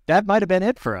 that might have been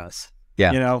it for us.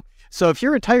 Yeah. You know, so if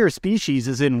your entire species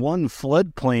is in one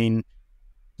floodplain,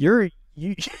 your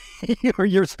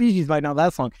species might not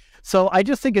last long. So I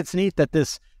just think it's neat that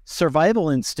this survival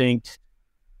instinct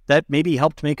that maybe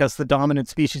helped make us the dominant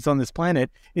species on this planet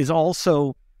is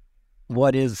also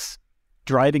what is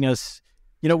driving us.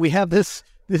 You know, we have this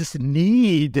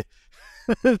need,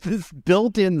 this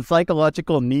built-in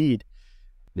psychological need.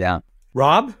 Yeah.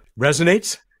 Rob,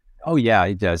 resonates? Oh, yeah,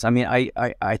 it does. I mean,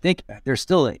 I think there's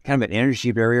still kind of an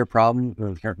energy barrier problem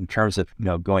in terms of,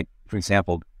 going, for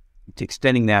example, to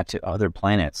extending that to other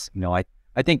planets.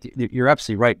 I think you're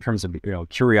absolutely right in terms of,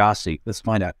 curiosity. Let's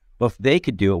find out, well, if they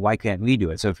could do it, why can't we do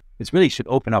it? So it really should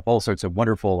open up all sorts of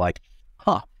wonderful,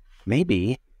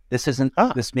 maybe this isn't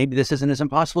as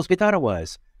impossible as we thought it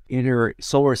was.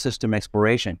 Solar system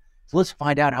exploration. So let's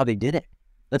find out how they did it.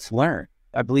 Let's learn.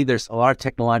 I believe there's a lot of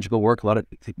technological work,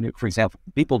 for example,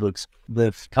 people to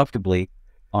live comfortably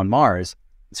on Mars.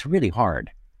 It's really hard.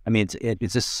 I mean,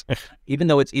 it's just, even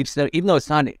though it's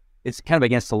not, it's kind of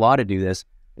against the law to do this,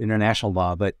 international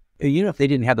law, but if they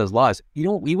didn't have those laws,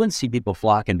 we wouldn't see people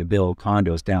flocking to build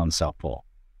condos down the South Pole.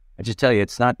 I just tell you,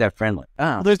 it's not that friendly.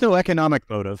 Well, there's no economic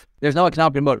motive. There's no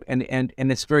economic motive, and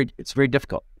it's very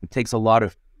difficult. It takes a lot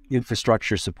of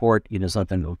infrastructure support.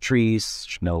 No trees,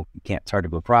 it's hard to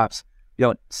grow crops.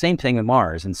 Same thing with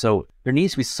Mars. And so there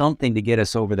needs to be something to get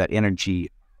us over that energy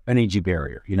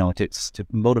barrier, to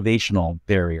motivational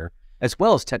barrier, as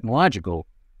well as technological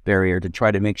barrier to try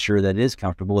to make sure that it is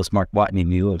comfortable. As Mark Watney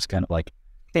knew, it was kind of like,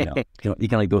 you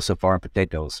can only go so far in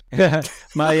potatoes.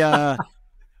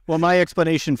 My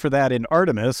explanation for that in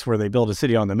Artemis, where they built a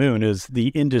city on the moon, is the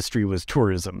industry was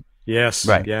tourism. Yes.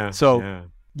 Right. Yeah. So,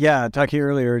 talking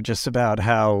earlier just about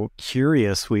how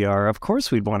curious we are. Of course,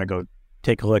 we'd want to go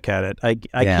take a look at it. I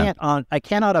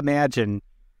cannot imagine.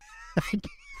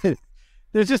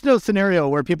 There's just no scenario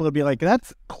where people would be like,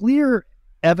 "That's clear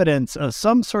evidence of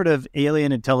some sort of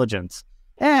alien intelligence."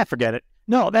 Forget it.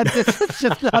 No, that's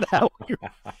just not how.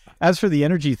 As for the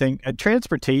energy thing,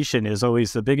 transportation is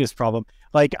always the biggest problem.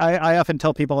 Like I often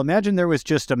tell people, imagine there was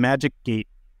just a magic gate,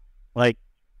 like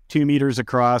 2 meters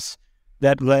across,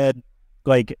 that led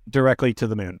directly to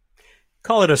the moon.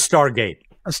 Call it a Stargate.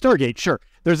 A Stargate, sure.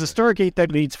 There's a Stargate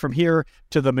that leads from here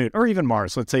to the moon, or even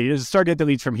Mars. Let's say there's a Stargate that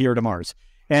leads from here to Mars,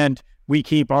 and we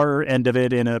keep our end of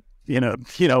it in a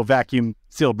vacuum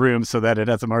sealed room so that it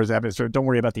has a Mars atmosphere. Don't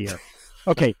worry about the air.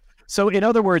 Okay, so in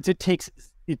other words, it takes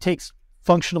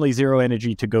functionally zero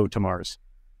energy to go to Mars.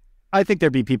 I think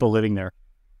there'd be people living there.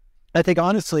 I think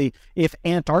honestly, if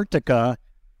Antarctica,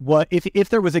 if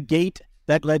there was a gate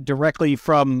that led directly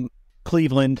from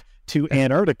Cleveland to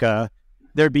Antarctica,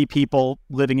 there'd be people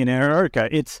living in Antarctica.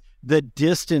 It's the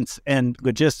distance and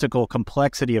logistical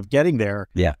complexity of getting there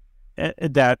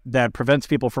that prevents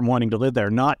people from wanting to live there,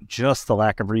 not just the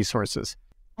lack of resources.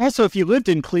 Also, if you lived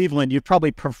in Cleveland, you'd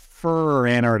probably prefer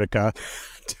Antarctica.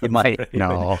 You might.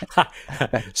 No.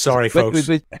 Sorry, folks.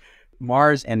 But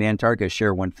Mars and Antarctica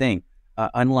share one thing.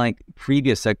 Unlike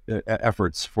previous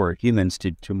efforts for humans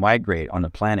to migrate on the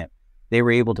planet, they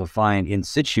were able to find in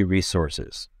situ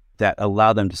resources that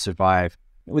allow them to survive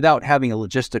without having a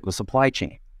logistical supply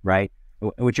chain, right?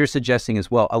 What you're suggesting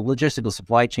is, well, a logistical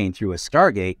supply chain through a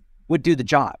Stargate would do the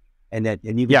job. And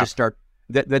you can just start,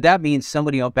 that means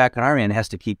somebody back on our end has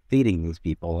to keep feeding these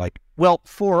people. Well,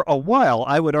 for a while,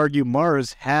 I would argue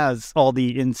Mars has all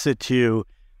the in situ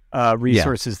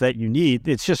resources that you need.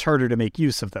 It's just harder to make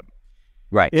use of them.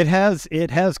 Right. It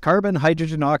has carbon,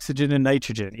 hydrogen, oxygen, and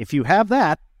nitrogen. If you have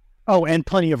that, and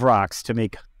plenty of rocks to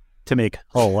make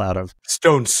hull out of.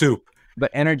 Stone soup. But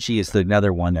energy is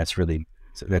another one that's really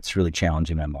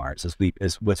challenging on Mars.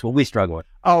 Is what we struggle with.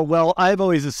 Oh well, I've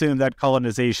always assumed that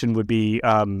colonization would be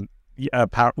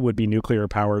nuclear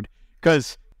powered,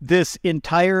 because this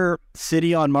entire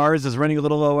city on Mars is running a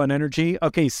little low on energy.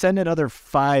 Okay, send another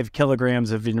 5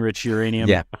 kilograms of enriched uranium.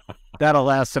 Yeah. That'll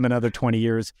last them another 20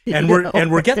 years. And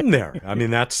we're getting there. I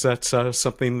mean, that's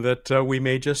something that we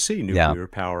may just see, nuclear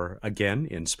power again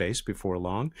in space before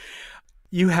long.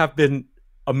 You have been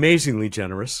amazingly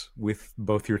generous with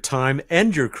both your time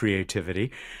and your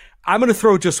creativity. I'm going to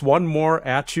throw just one more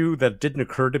at you that didn't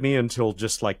occur to me until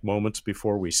just moments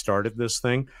before we started this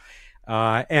thing.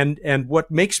 And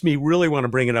what makes me really want to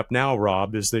bring it up now,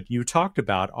 Rob, is that you talked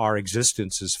about our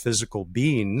existence as physical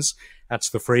beings. That's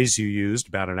the phrase you used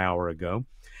about an hour ago.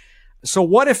 So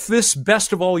what if this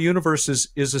best of all universes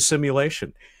is a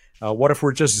simulation? What if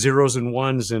we're just zeros and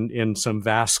ones in some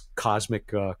vast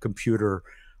cosmic computer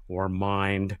or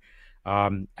mind?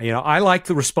 I like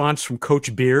the response from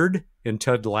Coach Beard in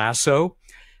Ted Lasso,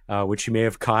 which you may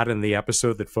have caught in the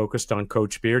episode that focused on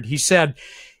Coach Beard. He said,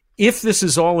 if this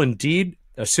is all indeed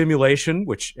a simulation,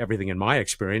 which everything in my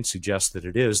experience suggests that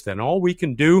it is, then all we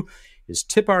can do is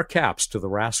tip our caps to the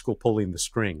rascal pulling the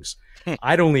strings.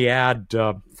 I'd only add,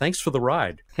 thanks for the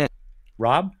ride.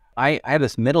 Rob? I have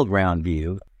this middle ground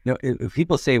view. If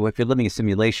people say, well, if you're living a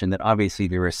simulation, then obviously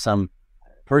there is some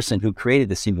person who created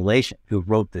the simulation, who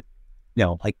wrote the,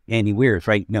 like Andy Weir,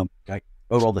 right? I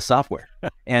wrote all the software,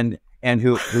 and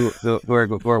who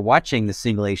are watching the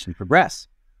simulation progress.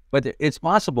 But it's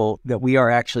possible that we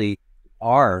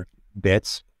are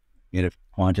bits,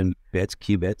 quantum bits,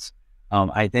 qubits.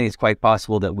 I think it's quite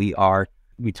possible that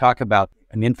we talk about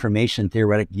an information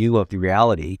theoretic view of the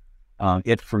reality,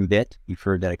 it from bit. You've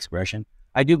heard that expression.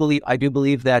 I do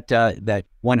believe that that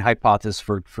one hypothesis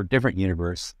for different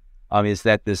universe is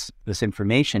that this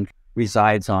information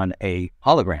resides on a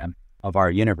hologram of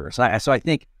our universe. So I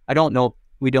think,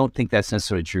 we don't think that's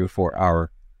necessarily true for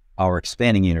our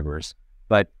expanding universe,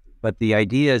 but the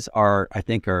ideas are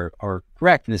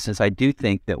correct in the sense I do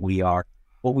think that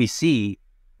what we see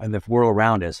in the world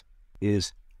around us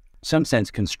is in some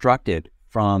sense constructed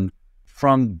from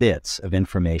bits of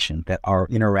information that are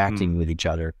interacting with each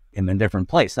other in a different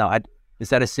place. Now, is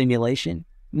that a simulation?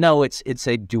 No, it's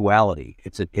a duality.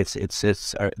 It's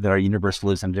that our universe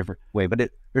lives in a different way.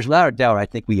 But there's without a doubt, I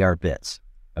think we are bits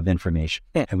of information,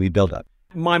 and we build up.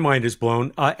 My mind is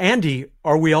blown. Andy,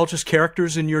 are we all just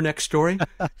characters in your next story?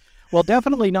 Well,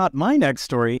 definitely not my next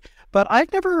story. But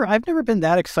I've never been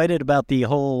that excited about the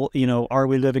whole, are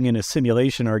we living in a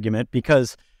simulation argument?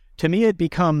 Because to me, it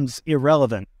becomes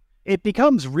irrelevant. It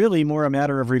becomes really more a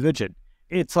matter of religion.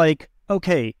 It's like,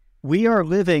 okay, we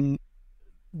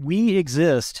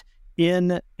exist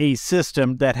in a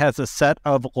system that has a set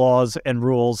of laws and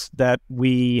rules that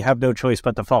we have no choice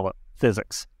but to follow.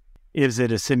 Physics. Is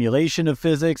it a simulation of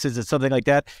physics? Is it something like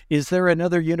that? Is there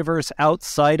another universe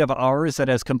outside of ours that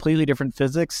has completely different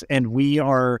physics and we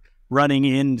are running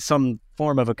in some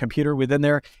form of a computer within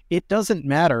there? It doesn't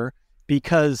matter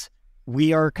because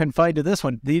we are confined to this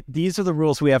one. These are the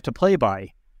rules we have to play by.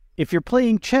 If you're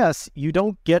playing chess, you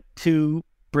don't get to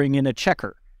bring in a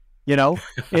checker.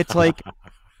 It's like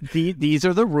these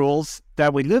are the rules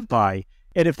that we live by.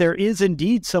 And if there is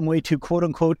indeed some way to quote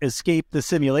unquote escape the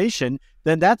simulation,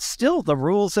 then that's still the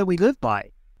rules that we live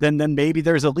by. Then maybe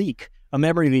there's a leak, a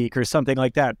memory leak or something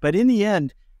like that. But in the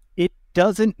end, it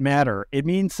doesn't matter. It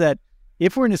means that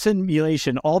if we're in a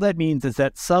simulation, all that means is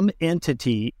that some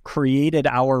entity created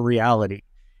our reality.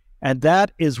 And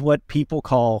that is what people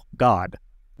call God.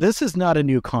 This is not a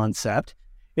new concept.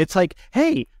 It's like,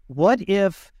 hey, what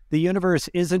if the universe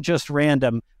isn't just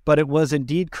random, but it was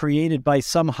indeed created by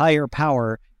some higher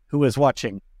power who is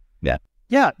watching? Yeah.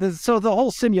 Yeah. So the whole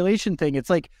simulation thing, it's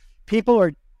like people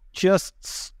are just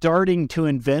starting to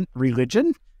invent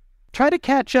religion. Try to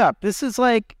catch up. This is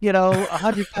like,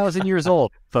 100,000 years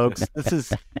old, folks.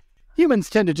 Humans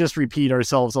tend to just repeat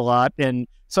ourselves a lot. And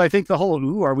so I think the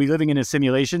whole, are we living in a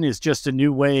simulation is just a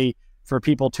new way for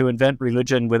people to invent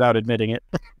religion without admitting it.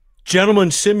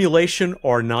 Gentlemen, simulation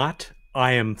or not,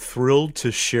 I am thrilled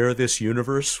to share this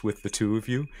universe with the two of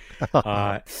you.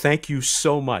 Thank you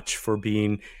so much for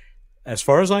being, as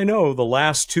far as I know, the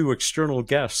last two external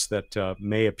guests that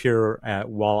may appear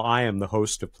while I am the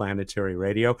host of Planetary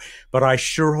Radio. But I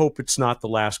sure hope it's not the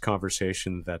last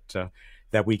conversation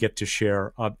that we get to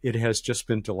share. It has just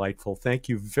been delightful. Thank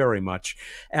you very much.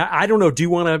 I don't know, do you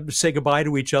want to say goodbye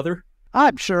to each other?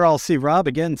 I'm sure I'll see Rob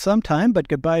again sometime, but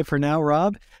goodbye for now,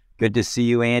 Rob. Good to see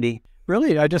you, Andy.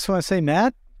 Really, I just want to say,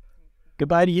 Matt,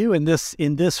 goodbye to you in this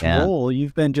role.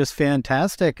 You've been just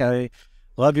fantastic. I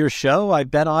love your show. I've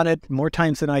been on it more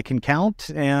times than I can count,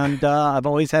 and I've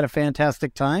always had a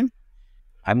fantastic time.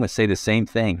 I'm going to say the same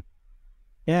thing.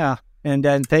 Yeah, and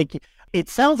thank you. It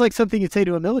sounds like something you'd say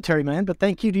to a military man, but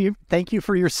thank you to you. Thank you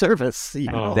for your service.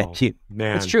 Thank you.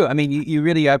 Man. It's true. I mean, you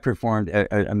really outperformed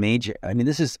a major. I mean,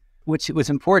 this is what's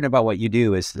important about what you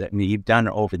do is that you've done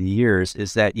over the years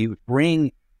is that you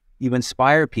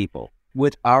inspire people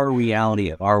with our reality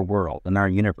of our world and our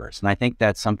universe. And I think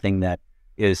that's something that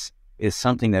is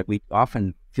something that we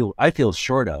often I feel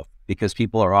short of because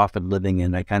people are often living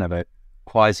in a kind of a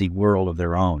quasi world of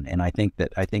their own. And I think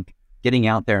getting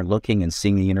out there and looking and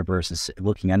seeing the universe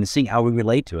and seeing how we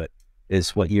relate to it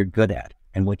is what you're good at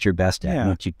and what you're best at and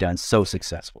what you've done so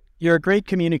successfully. You're a great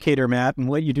communicator, Matt, and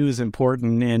what you do is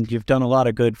important, and you've done a lot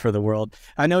of good for the world.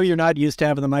 I know you're not used to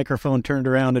having the microphone turned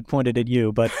around and pointed at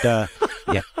you, but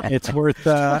yeah, it's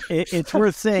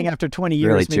worth saying after 20 years,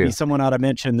 really maybe true. someone ought to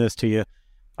mention this to you.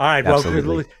 All right,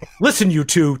 Absolutely. Well, listen, you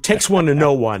two, takes one to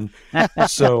know one.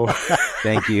 So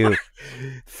Thank you.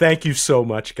 Thank you so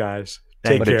much, guys.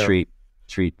 Take What care. a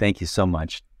treat. Thank you so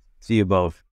much. See you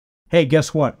both. Hey,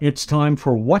 guess what? It's time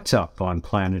for What's Up on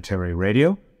Planetary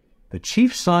Radio. The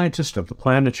chief scientist of the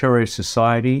Planetary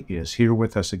Society is here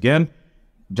with us again,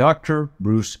 Dr.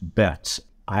 Bruce Betts.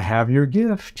 I have your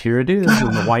gift. Here it is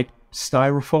in the white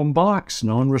styrofoam box,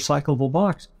 non-recyclable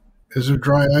box. Is there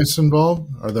dry ice involved?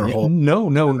 Are there holes?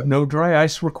 No dry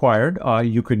ice required.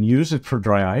 You can use it for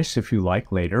dry ice if you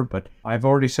like later, but I've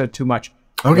already said too much.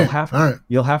 Okay, all right.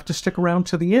 You'll have to stick around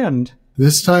to the end.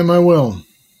 This time I will.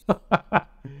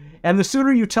 And the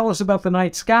sooner you tell us about the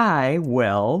night sky,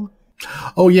 well...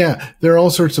 Oh, yeah. There are all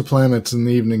sorts of planets in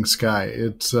the evening sky.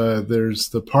 It's there's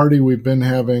the party we've been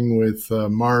having with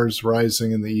Mars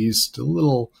rising in the east.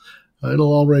 It'll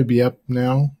already be up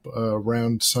now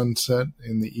around sunset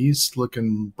in the east,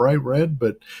 looking bright red,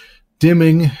 but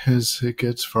dimming as it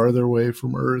gets farther away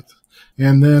from Earth.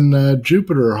 And then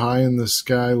Jupiter high in the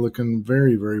sky looking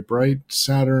very, very bright.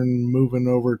 Saturn moving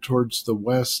over towards the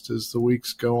west as the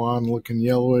weeks go on, looking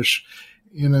yellowish.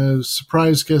 In a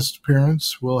surprise guest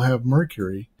appearance, we'll have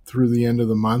Mercury through the end of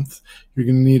the month. You're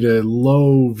going to need a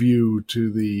low view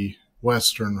to the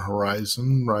western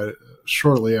horizon right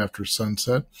shortly after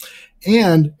sunset.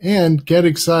 And get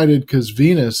excited because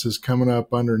Venus is coming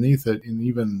up underneath it in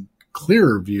even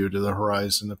clearer view to the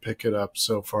horizon to pick it up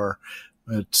so far.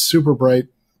 It's super bright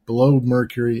below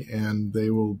Mercury, and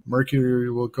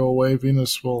Mercury will go away.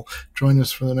 Venus will join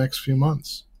us for the next few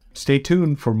months. Stay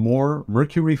tuned for more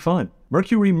Mercury fun.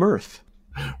 Mercury Mirth.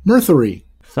 Mercury.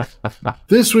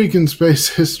 This week in space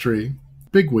history,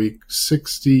 big week,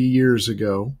 60 years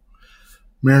ago,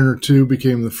 Mariner 2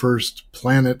 became the first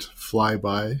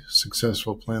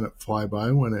successful planet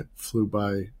flyby when it flew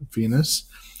by Venus.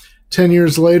 10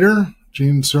 years later,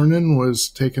 Gene Cernan was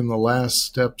taking the last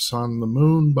steps on the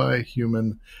moon by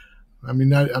human. I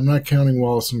mean, I'm not counting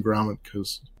Wallace and Gromit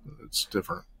because it's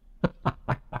different.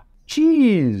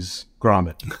 Cheese,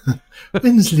 Gromit.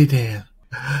 Wensleydale.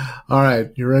 All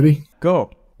right, you ready?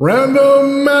 Go.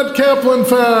 Random Matt Kaplan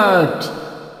fact.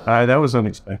 That was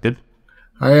unexpected.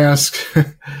 I ask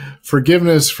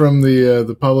forgiveness from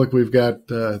the public. We've got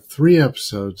 3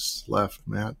 episodes left,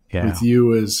 Matt, with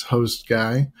you as host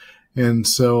guy. And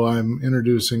so I'm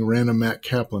introducing Random Matt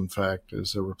Kaplan Fact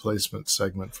as a replacement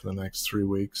segment for the next 3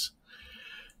 weeks.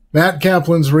 Matt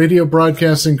Kaplan's radio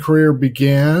broadcasting career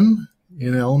began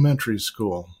in elementary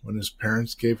school when his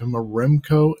parents gave him a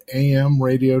Remco AM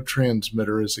radio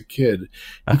transmitter as a kid.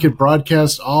 He could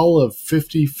broadcast all of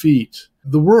 50 feet.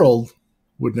 The world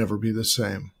would never be the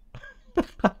same.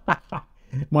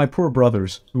 My poor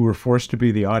brothers who were forced to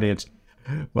be the audience.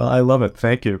 Well, I love it.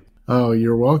 Thank you. Oh,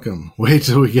 you're welcome. Wait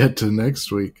till we get to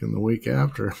next week and the week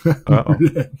after.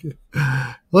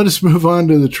 Let us move on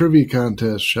to the trivia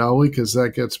contest, shall we? Because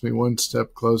that gets me one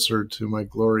step closer to my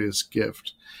glorious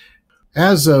gift.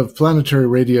 As of Planetary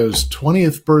Radio's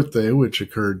 20th birthday, which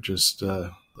occurred just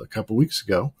a couple weeks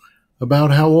ago,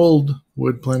 about how old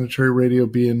would Planetary Radio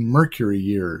be in Mercury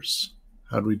years?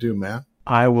 How'd we do, Matt?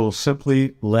 I will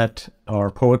simply let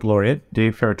our poet laureate,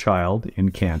 Dave Fairchild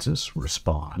in Kansas,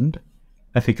 respond.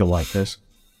 I think you'll like this.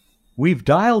 We've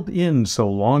dialed in so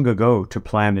long ago to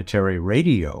Planetary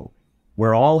Radio,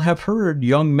 where all have heard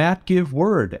young Matt give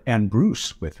word and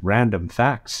Bruce with random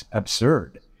facts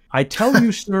absurd. I tell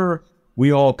you, sir, we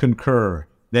all concur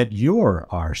that you're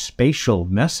our spatial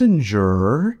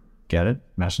messenger. Get it?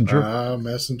 Messenger?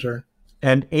 Messenger.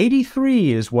 And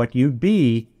 83 is what you'd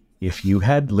be if you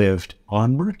had lived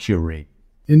on Mercury.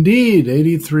 Indeed,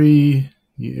 83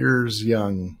 years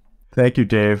young. Thank you,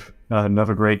 Dave.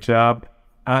 Another great job.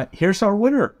 Here's our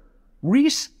winner,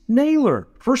 Rhys Naylor,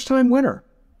 first-time winner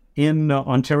in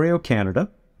Ontario, Canada.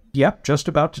 Yep, just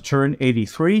about to turn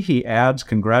 83. He adds,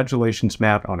 congratulations,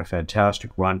 Matt, on a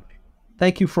fantastic run.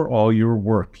 Thank you for all your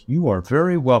work. You are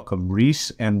very welcome,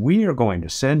 Rhys, and we are going to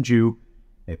send you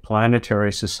a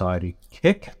Planetary Society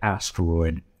Kick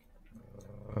Asteroid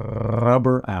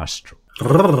Rubber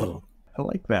Asteroid. I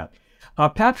like that.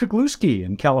 Patrick Lusky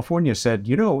in California said,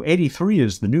 83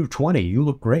 is the new 20. You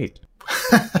look great.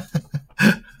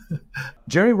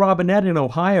 Jerry Robinette in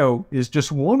Ohio is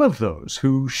just one of those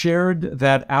who shared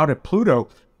that out at Pluto,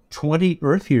 20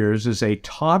 Earth years is a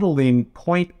toddling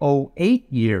 0.08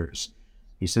 years.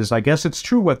 He says, I guess it's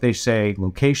true what they say,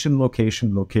 location,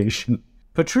 location, location.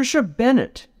 Patricia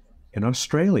Bennett in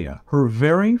Australia, her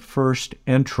very first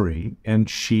entry, and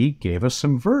she gave us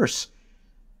some verse.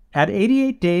 At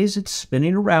 88 days, it's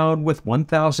spinning around with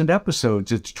 1,000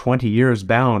 episodes. It's 20 years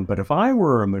bound. But if I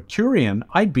were a Mercurian,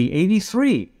 I'd be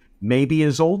 83, maybe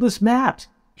as old as Matt.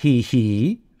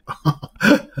 He.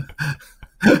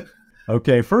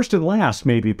 Okay, first and last,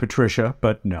 maybe Patricia,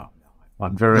 but no.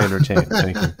 I'm very entertained.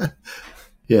 Thank you.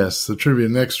 Yes, the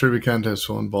next trivia contest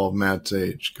will involve Matt's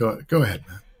age. Go ahead,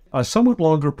 Matt. A somewhat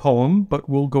longer poem, but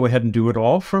we'll go ahead and do it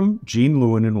all, from Gene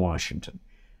Lewin in Washington.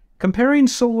 Comparing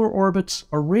solar orbits,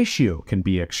 a ratio can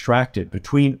be extracted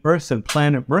between Earth and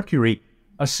planet Mercury.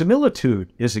 A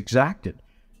similitude is exacted.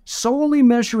 Solely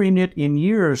measuring it in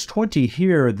years, 20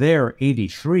 here, there,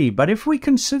 83. But if we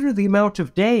consider the amount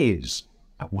of days,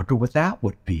 I wonder what that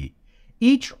would be.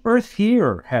 Each Earth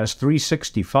year has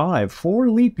 365.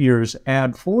 4 leap years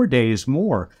add 4 days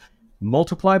more.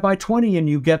 Multiply by 20 and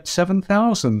you get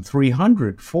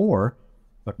 7,304.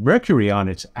 But Mercury on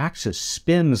its axis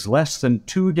spins less than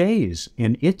 2 days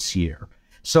in its year.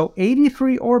 So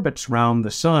 83 orbits round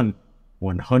the sun,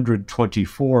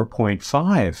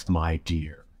 124.5, my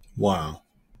dear. Wow.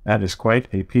 That is quite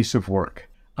a piece of work.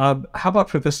 How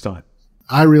about for this time?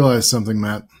 I realized something,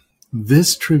 Matt.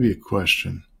 This trivia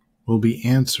question will be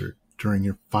answered during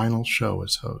your final show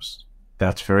as host.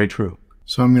 That's very true.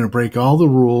 So I'm going to break all the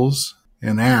rules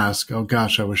and ask, oh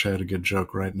gosh, I wish I had a good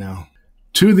joke right now.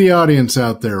 To the audience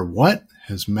out there, what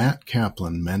has Matt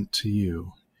Kaplan meant to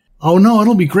you? Oh no,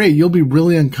 it'll be great. You'll be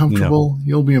really uncomfortable. No.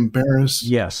 You'll be embarrassed.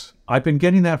 Yes. I've been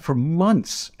getting that for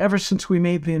months, ever since we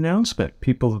made the announcement.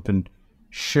 People have been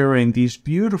sharing these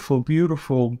beautiful,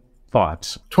 beautiful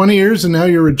thoughts. 20 years and now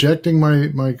you're rejecting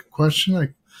my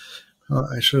question?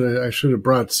 I should have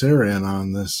brought Sarah in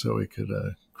on this so we could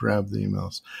grab the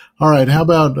emails. All right, how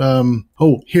about,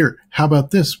 how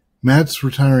about this? Matt's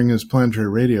retiring as planetary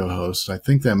radio host. I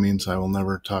think that means I will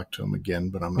never talk to him again,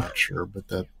 but I'm not sure. But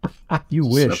that you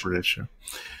is wish. A separate issue.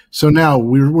 So now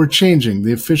we're changing.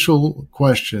 The official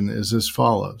question is as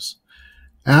follows.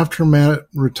 After Matt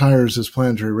retires as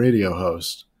planetary radio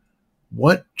host,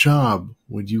 what job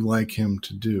would you like him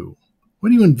to do? What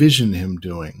do you envision him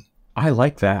doing? I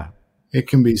like that. It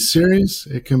can be serious.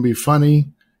 It can be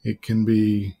funny. It can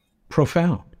be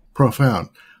profound.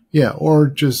 Yeah, or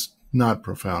just not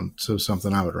profound. So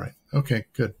something I would write. Okay,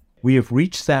 good. We have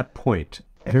reached that point.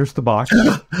 Here's the box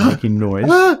making noise.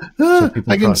 So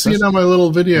I can see it on my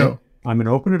little video. Okay. I'm going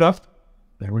to open it up.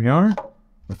 There we are.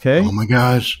 Okay. Oh my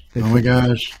gosh.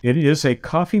 It is a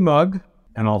coffee mug,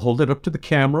 and I'll hold it up to the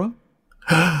camera.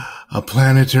 A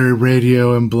planetary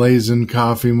radio emblazoned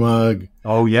coffee mug.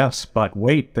 Oh, yes, but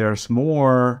wait, there's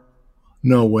more.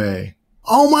 No way.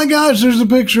 Oh my gosh, there's a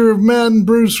picture of Matt and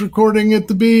Bruce recording at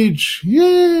the beach.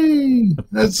 Yay!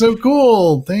 That's so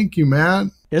cool. Thank you, Matt.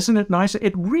 Isn't it nice?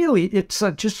 It's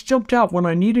just jumped out when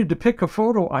I needed to pick a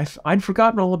photo. I'd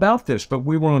forgotten all about this, but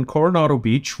we were on Coronado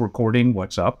Beach recording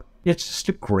What's Up. It's just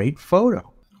a great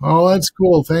photo. Oh, that's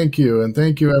cool. Thank you. And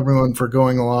thank you, everyone, for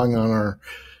going along on our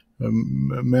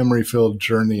memory-filled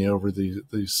journey over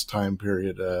this time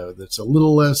period. That's a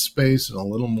little less space and a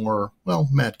little more,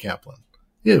 Matt Kaplan.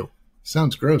 Ew.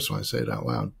 Sounds gross when I say it out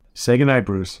loud. Say goodnight,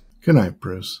 Bruce. Good night,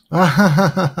 Bruce.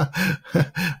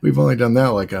 We've only done that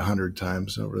like 100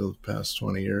 times over the past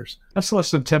 20 years. That's less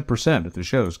than 10% of the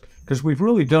shows, because we've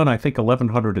really done, I think,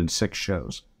 1,106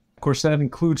 shows. Of course, that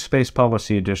includes Space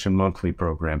Policy Edition monthly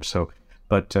programs.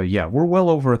 But we're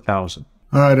well over 1,000.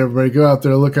 All right, everybody, go out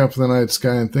there, look up the night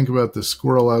sky, and think about the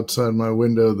squirrel outside my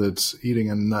window that's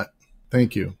eating a nut.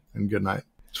 Thank you, and good night.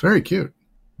 It's very cute.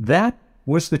 That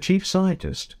was the chief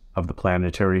scientist of the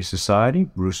Planetary Society,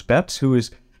 Bruce Betts, who is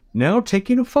now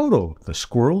taking a photo of the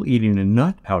squirrel eating a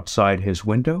nut outside his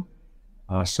window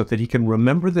so that he can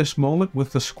remember this moment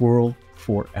with the squirrel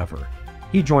forever.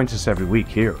 He joins us every week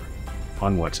here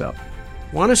on What's Up.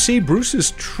 Want to see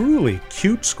Bruce's truly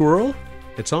cute squirrel?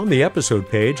 It's on the episode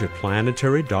page at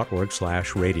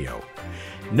planetary.org/radio.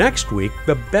 Next week,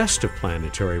 the best of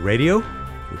planetary radio,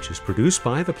 which is produced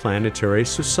by the Planetary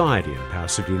Society in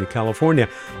Pasadena, California,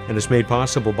 and is made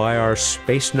possible by our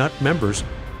Space Nut members.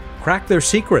 Crack their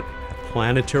secret at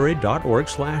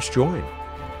planetary.org/join.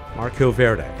 Mark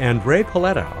Hilverda and Ray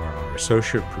Paletta are our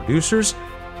associate producers.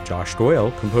 Josh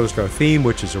Doyle composed our theme,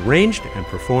 which is arranged and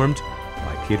performed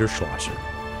by Peter Schlosser.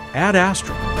 Ad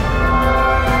Astra.